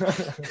 Okay.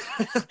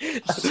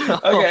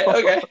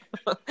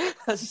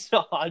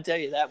 So I'll tell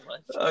you that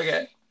much.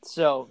 Okay.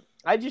 So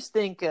I just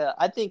think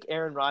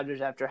Aaron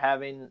Rodgers, after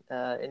having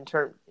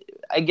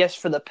I guess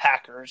for the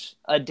Packers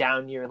a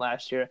down year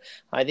last year,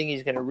 I think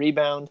he's going to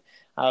rebound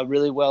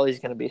really well. He's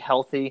going to be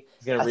healthy.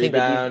 He's going to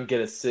rebound,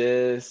 get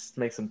assists,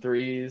 make some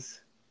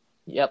threes.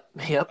 Yep.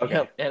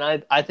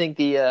 And I think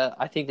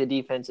the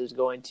defense is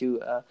going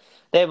to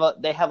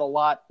they have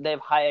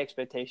high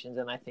expectations,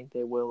 and I think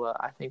they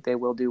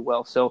will do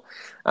well. So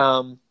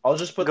I'll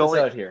just put this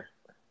out here.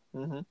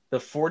 Mm-hmm. The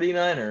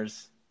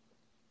 49ers,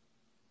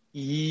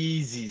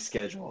 easy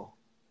schedule.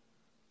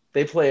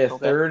 They play a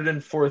third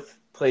and fourth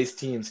place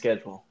team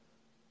schedule.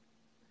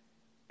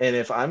 And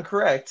if I'm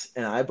correct,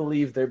 and I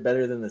believe they're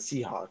better than the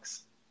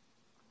Seahawks,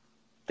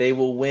 they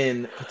will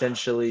win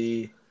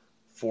potentially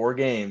 4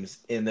 games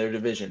in their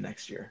division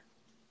next year.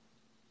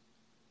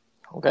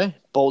 Okay,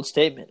 bold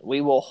statement. We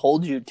will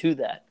hold you to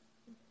that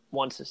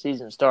once the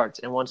season starts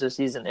and once the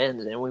season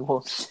ends, and we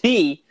will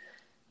see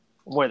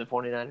where the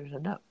 49ers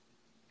end up.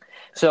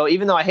 So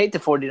even though I hate the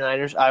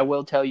 49ers, I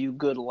will tell you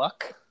good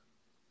luck.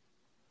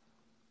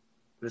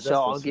 What is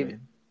that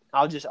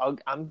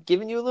I'm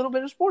giving you a little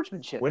bit of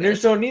sportsmanship.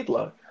 Winners don't need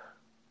luck.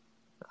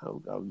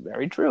 Oh,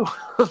 very true.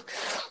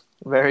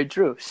 Very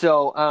true.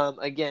 So,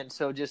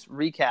 so just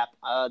recap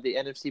the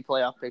NFC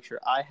playoff picture.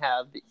 I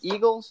have the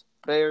Eagles,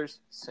 Bears,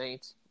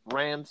 Saints,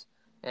 Rams,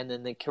 and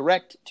then the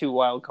correct 2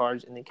 wild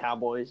cards in the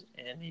Cowboys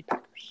and the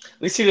Packers.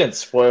 At least you didn't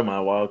spoil my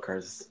wild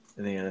cards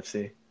in the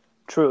NFC.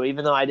 True,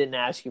 even though I didn't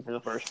ask you for the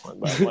first one,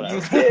 but whatever.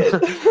 You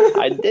did.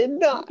 I did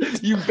not.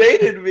 You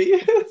baited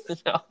me.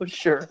 No,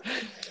 sure.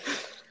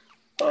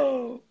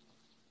 Oh.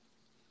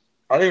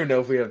 I don't even know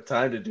if we have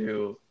time to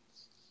do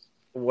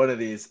one of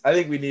these. I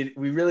think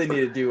we really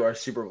need to do our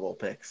Super Bowl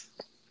picks.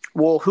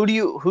 Well, who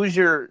is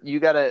your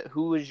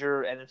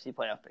NFC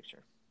playoff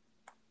picture?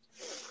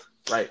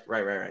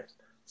 Right.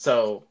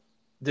 So,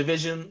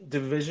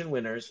 division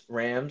winners,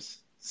 Rams,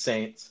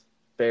 Saints,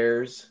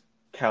 Bears,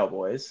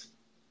 Cowboys,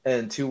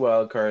 and 2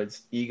 wild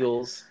cards,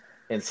 Eagles,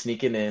 and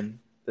sneaking in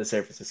the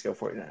San Francisco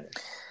 49ers.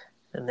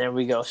 And there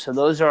we go. So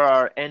those are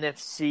our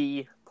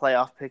NFC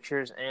playoff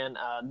pictures. And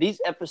these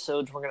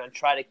episodes we're going to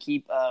try to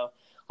keep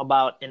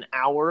about an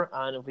hour.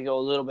 And if we go a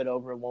little bit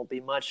over, it won't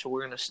be much. So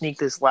we're going to sneak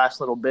this last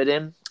little bit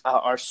in.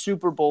 Our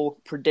Super Bowl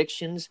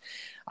predictions.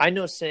 I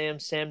know Sam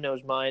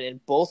knows mine.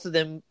 And both of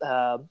them,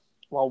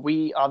 while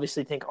we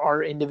obviously think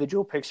our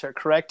individual picks are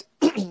correct,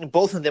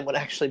 both of them would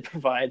actually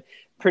provide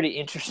pretty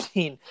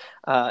interesting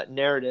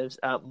narratives.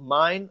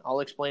 I'll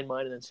explain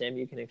mine, and then Sam,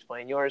 you can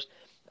explain yours.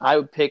 I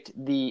would pick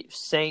the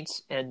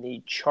Saints and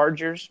the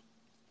Chargers.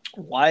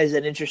 Why is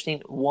that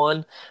interesting?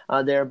 One,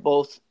 they're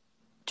both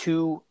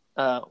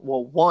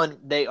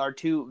they are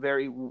 2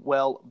 very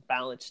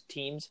well-balanced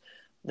teams.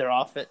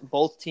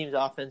 Both teams'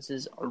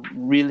 offenses are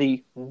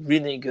really,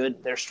 really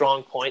good. They're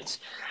strong points.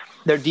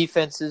 Their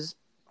defenses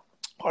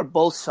are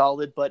both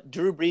solid, but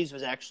Drew Brees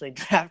was actually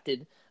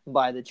drafted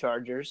by the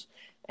Chargers,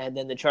 and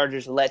then the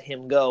Chargers let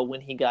him go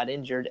when he got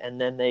injured, and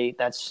then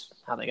that's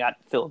how they got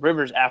Phillip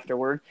Rivers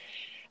afterward.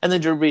 And then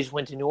Drew Brees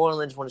went to New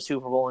Orleans, won a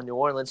Super Bowl in New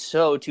Orleans.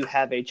 So to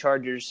have a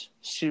Chargers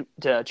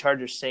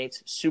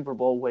Saints Super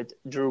Bowl with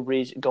Drew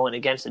Brees going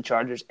against the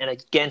Chargers and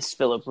against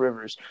Phillip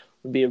Rivers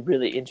would be a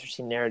really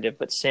interesting narrative.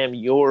 But Sam,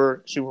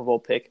 your Super Bowl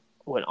pick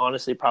would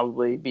honestly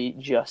probably be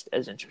just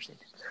as interesting.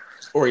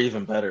 Or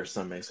even better,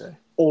 some may say.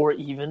 Or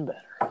even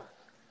better.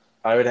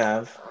 I would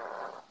have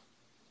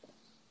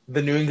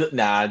the New England.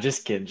 Nah,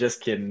 just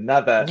kidding.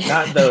 Not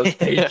those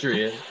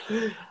Patriots.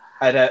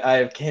 I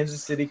have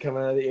Kansas City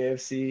coming out of the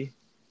AFC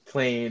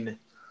playing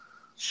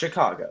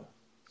Chicago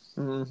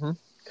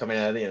coming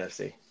out of the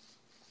NFC.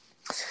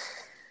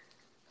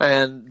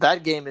 And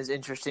that game is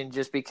interesting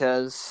just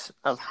because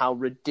of how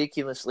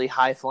ridiculously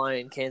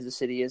high-flying Kansas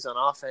City is on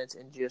offense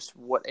and just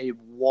what a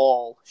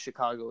wall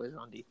Chicago is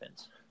on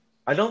defense.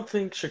 I don't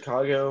think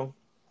Chicago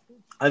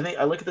 – I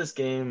look at this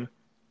game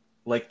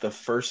like the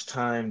first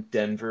time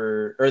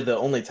Denver – or the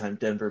only time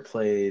Denver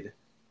played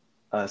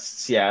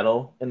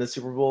Seattle in the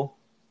Super Bowl.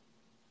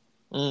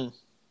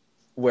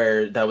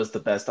 Where that was the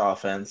best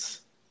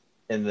offense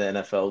in the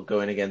NFL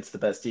going against the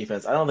best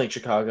defense. I don't think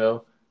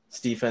Chicago's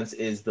defense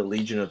is the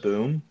Legion of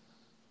Boom,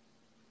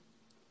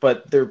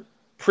 but they're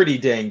pretty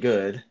dang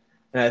good.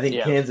 And I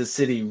think Kansas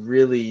City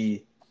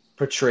really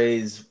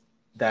portrays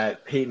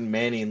that Peyton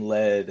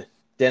Manning-led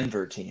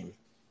Denver team.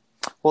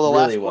 Well, the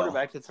last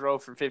quarterback to throw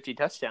for 50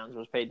 touchdowns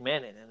was Peyton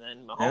Manning, and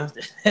then Mahomes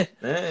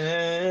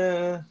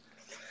did.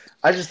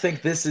 I just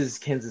think this is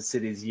Kansas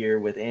City's year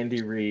with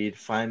Andy Reid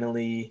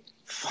finally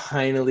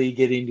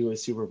getting to a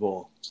Super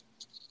Bowl.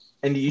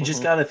 And you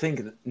just got to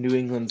think that New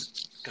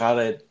England's got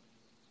to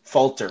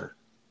falter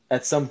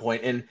at some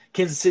point. And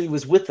Kansas City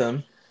was with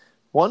them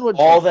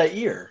that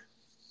year.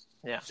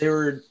 Yeah. They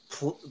were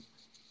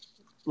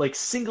like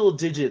single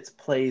digits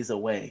plays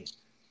away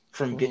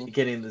from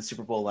getting the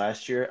Super Bowl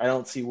last year. I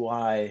don't see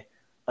why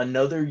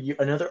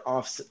another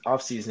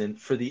off season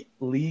for the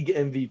league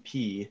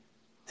MVP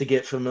to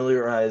get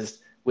familiarized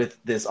with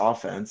this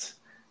offense.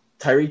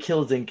 Tyreek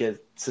Hill didn't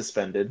get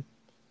suspended.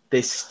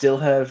 They still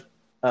have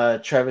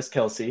Travis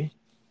Kelce,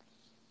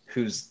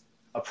 who's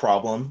a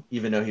problem,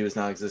 even though he was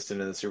non-existent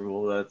in the Super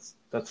Bowl.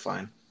 That's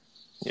fine.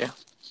 Yeah.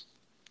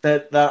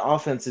 That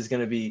offense is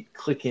going to be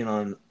clicking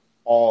on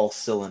all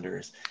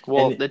cylinders.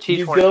 Well, and the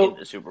Chiefs weren't in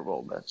the Super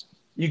Bowl, but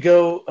you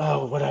go.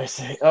 Oh, what did I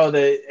say? Oh,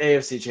 the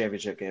AFC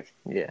Championship game.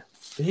 Yeah.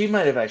 He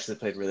might have actually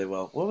played really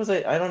well. What was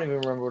I don't even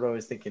remember what I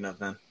was thinking of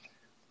then.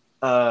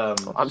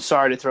 I'm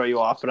sorry to throw you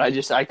off, but I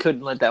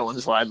couldn't let that one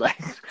slide by.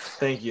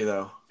 Thank you,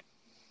 though.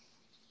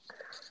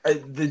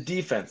 The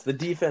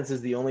defense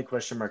is the only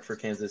question mark for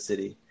Kansas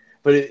City.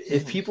 But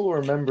if people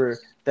remember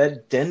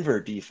that Denver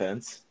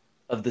defense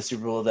of the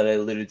Super Bowl that I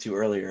alluded to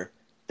earlier,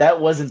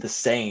 that wasn't the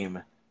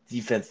same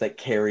defense that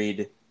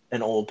carried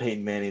an old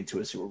Peyton Manning to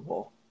a Super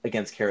Bowl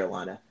against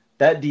Carolina.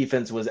 That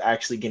defense was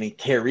actually getting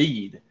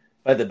carried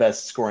by the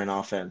best scoring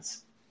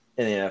offense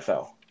in the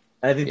NFL.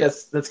 And I think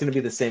that's going to be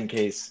the same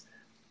case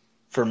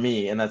for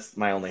me, and that's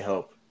my only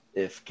hope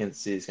if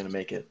Kansas City is going to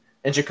make it.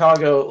 And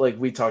Chicago, like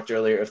we talked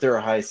earlier, if they're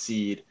a high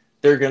seed,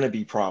 they're going to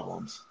be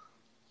problems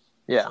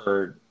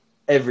for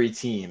every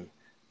team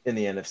in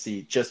the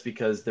NFC just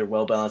because they're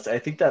well-balanced. I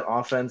think that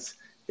offense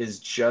is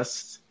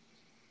just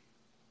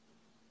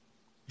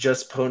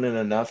potent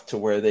enough to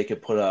where they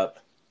could put up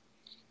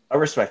a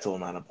respectable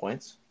amount of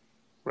points.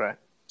 Right.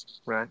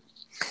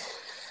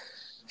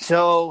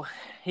 So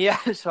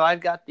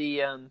I've got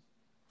the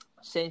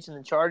Saints and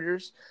the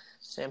Chargers.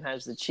 Sam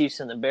has the Chiefs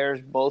and the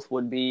Bears. Both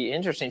would be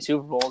interesting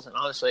Super Bowls, and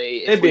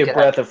honestly, it'd be a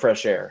breath of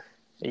fresh air.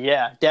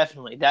 Yeah,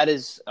 definitely. That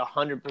is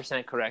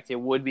 100% correct. It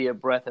would be a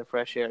breath of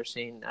fresh air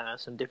seeing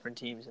some different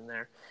teams in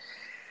there.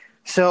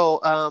 So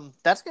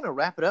that's going to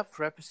wrap it up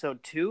for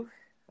episode 2.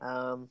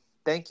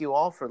 Thank you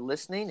all for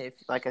listening. If,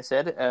 like I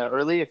said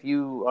earlier, if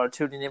you are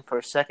tuning in for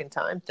a second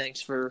time,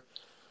 thanks for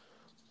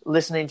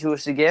listening to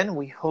us again.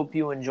 We hope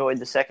you enjoyed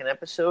the second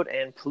episode,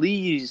 and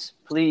please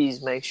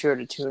make sure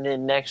to tune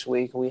in next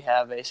week. We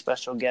have a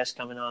special guest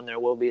coming on. There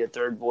will be a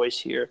third voice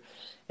here,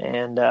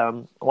 and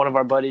one of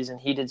our buddies, and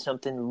he did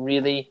something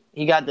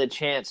he got the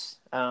chance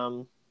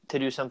to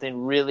do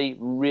something really,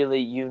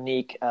 really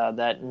unique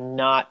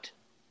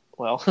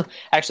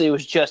actually it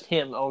was just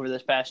him over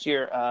this past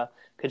year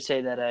could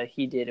say that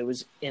he did. It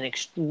was an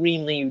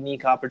extremely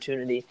unique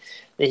opportunity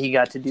that he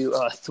got to do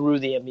through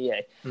the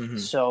NBA. Mm-hmm.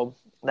 So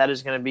that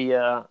is going to be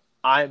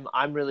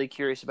I'm really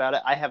curious about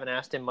it. I haven't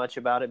asked him much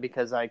about it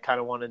because I kind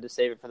of wanted to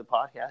save it for the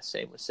podcast.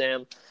 Same with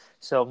Sam.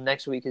 So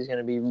next week is going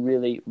to be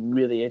really,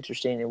 really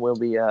interesting, and will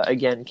be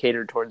again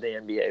catered toward the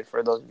NBA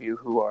for those of you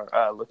who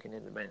are looking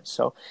in advance.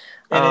 So,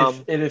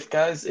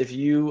 if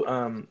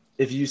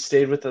you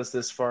stayed with us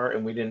this far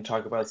and we didn't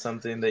talk about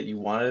something that you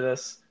wanted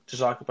us to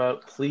talk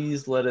about,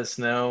 please let us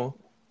know,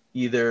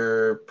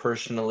 either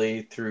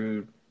personally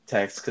through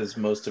text because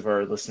most of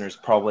our listeners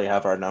probably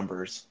have our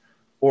numbers,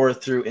 or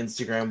through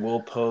Instagram.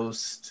 We'll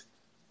post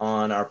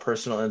on our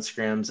personal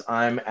Instagrams.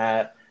 I'm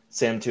at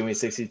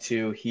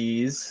SamToomey62.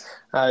 He's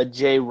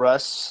J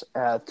Russ,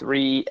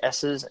 3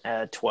 S's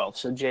at 12.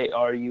 So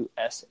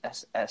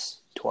JRUSSS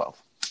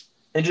 12.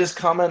 And just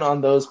comment on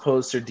those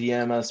posts or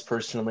DM us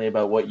personally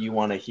about what you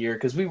want to hear,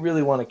 because we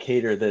really want to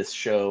cater this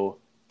show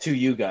to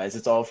you guys.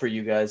 It's all for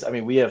you guys. I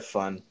mean, we have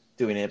fun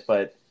doing it,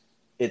 but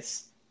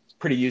it's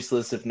pretty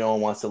useless if no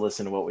one wants to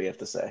listen to what we have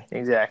to say.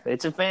 Exactly.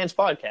 It's a fans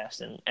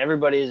podcast, and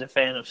everybody is a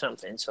fan of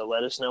something, so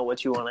let us know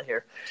what you want to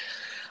hear.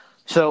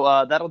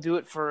 So that'll do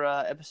it for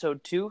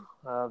episode 2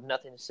 of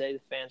Nothing to Say, the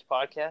Fans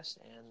Podcast.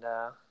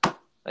 And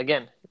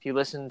again, if you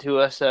listened to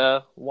us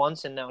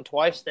once and now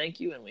twice, thank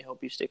you, and we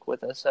hope you stick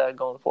with us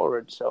going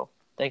forward. So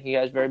thank you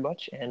guys very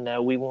much, and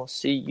we will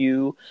see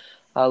you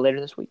later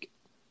this week.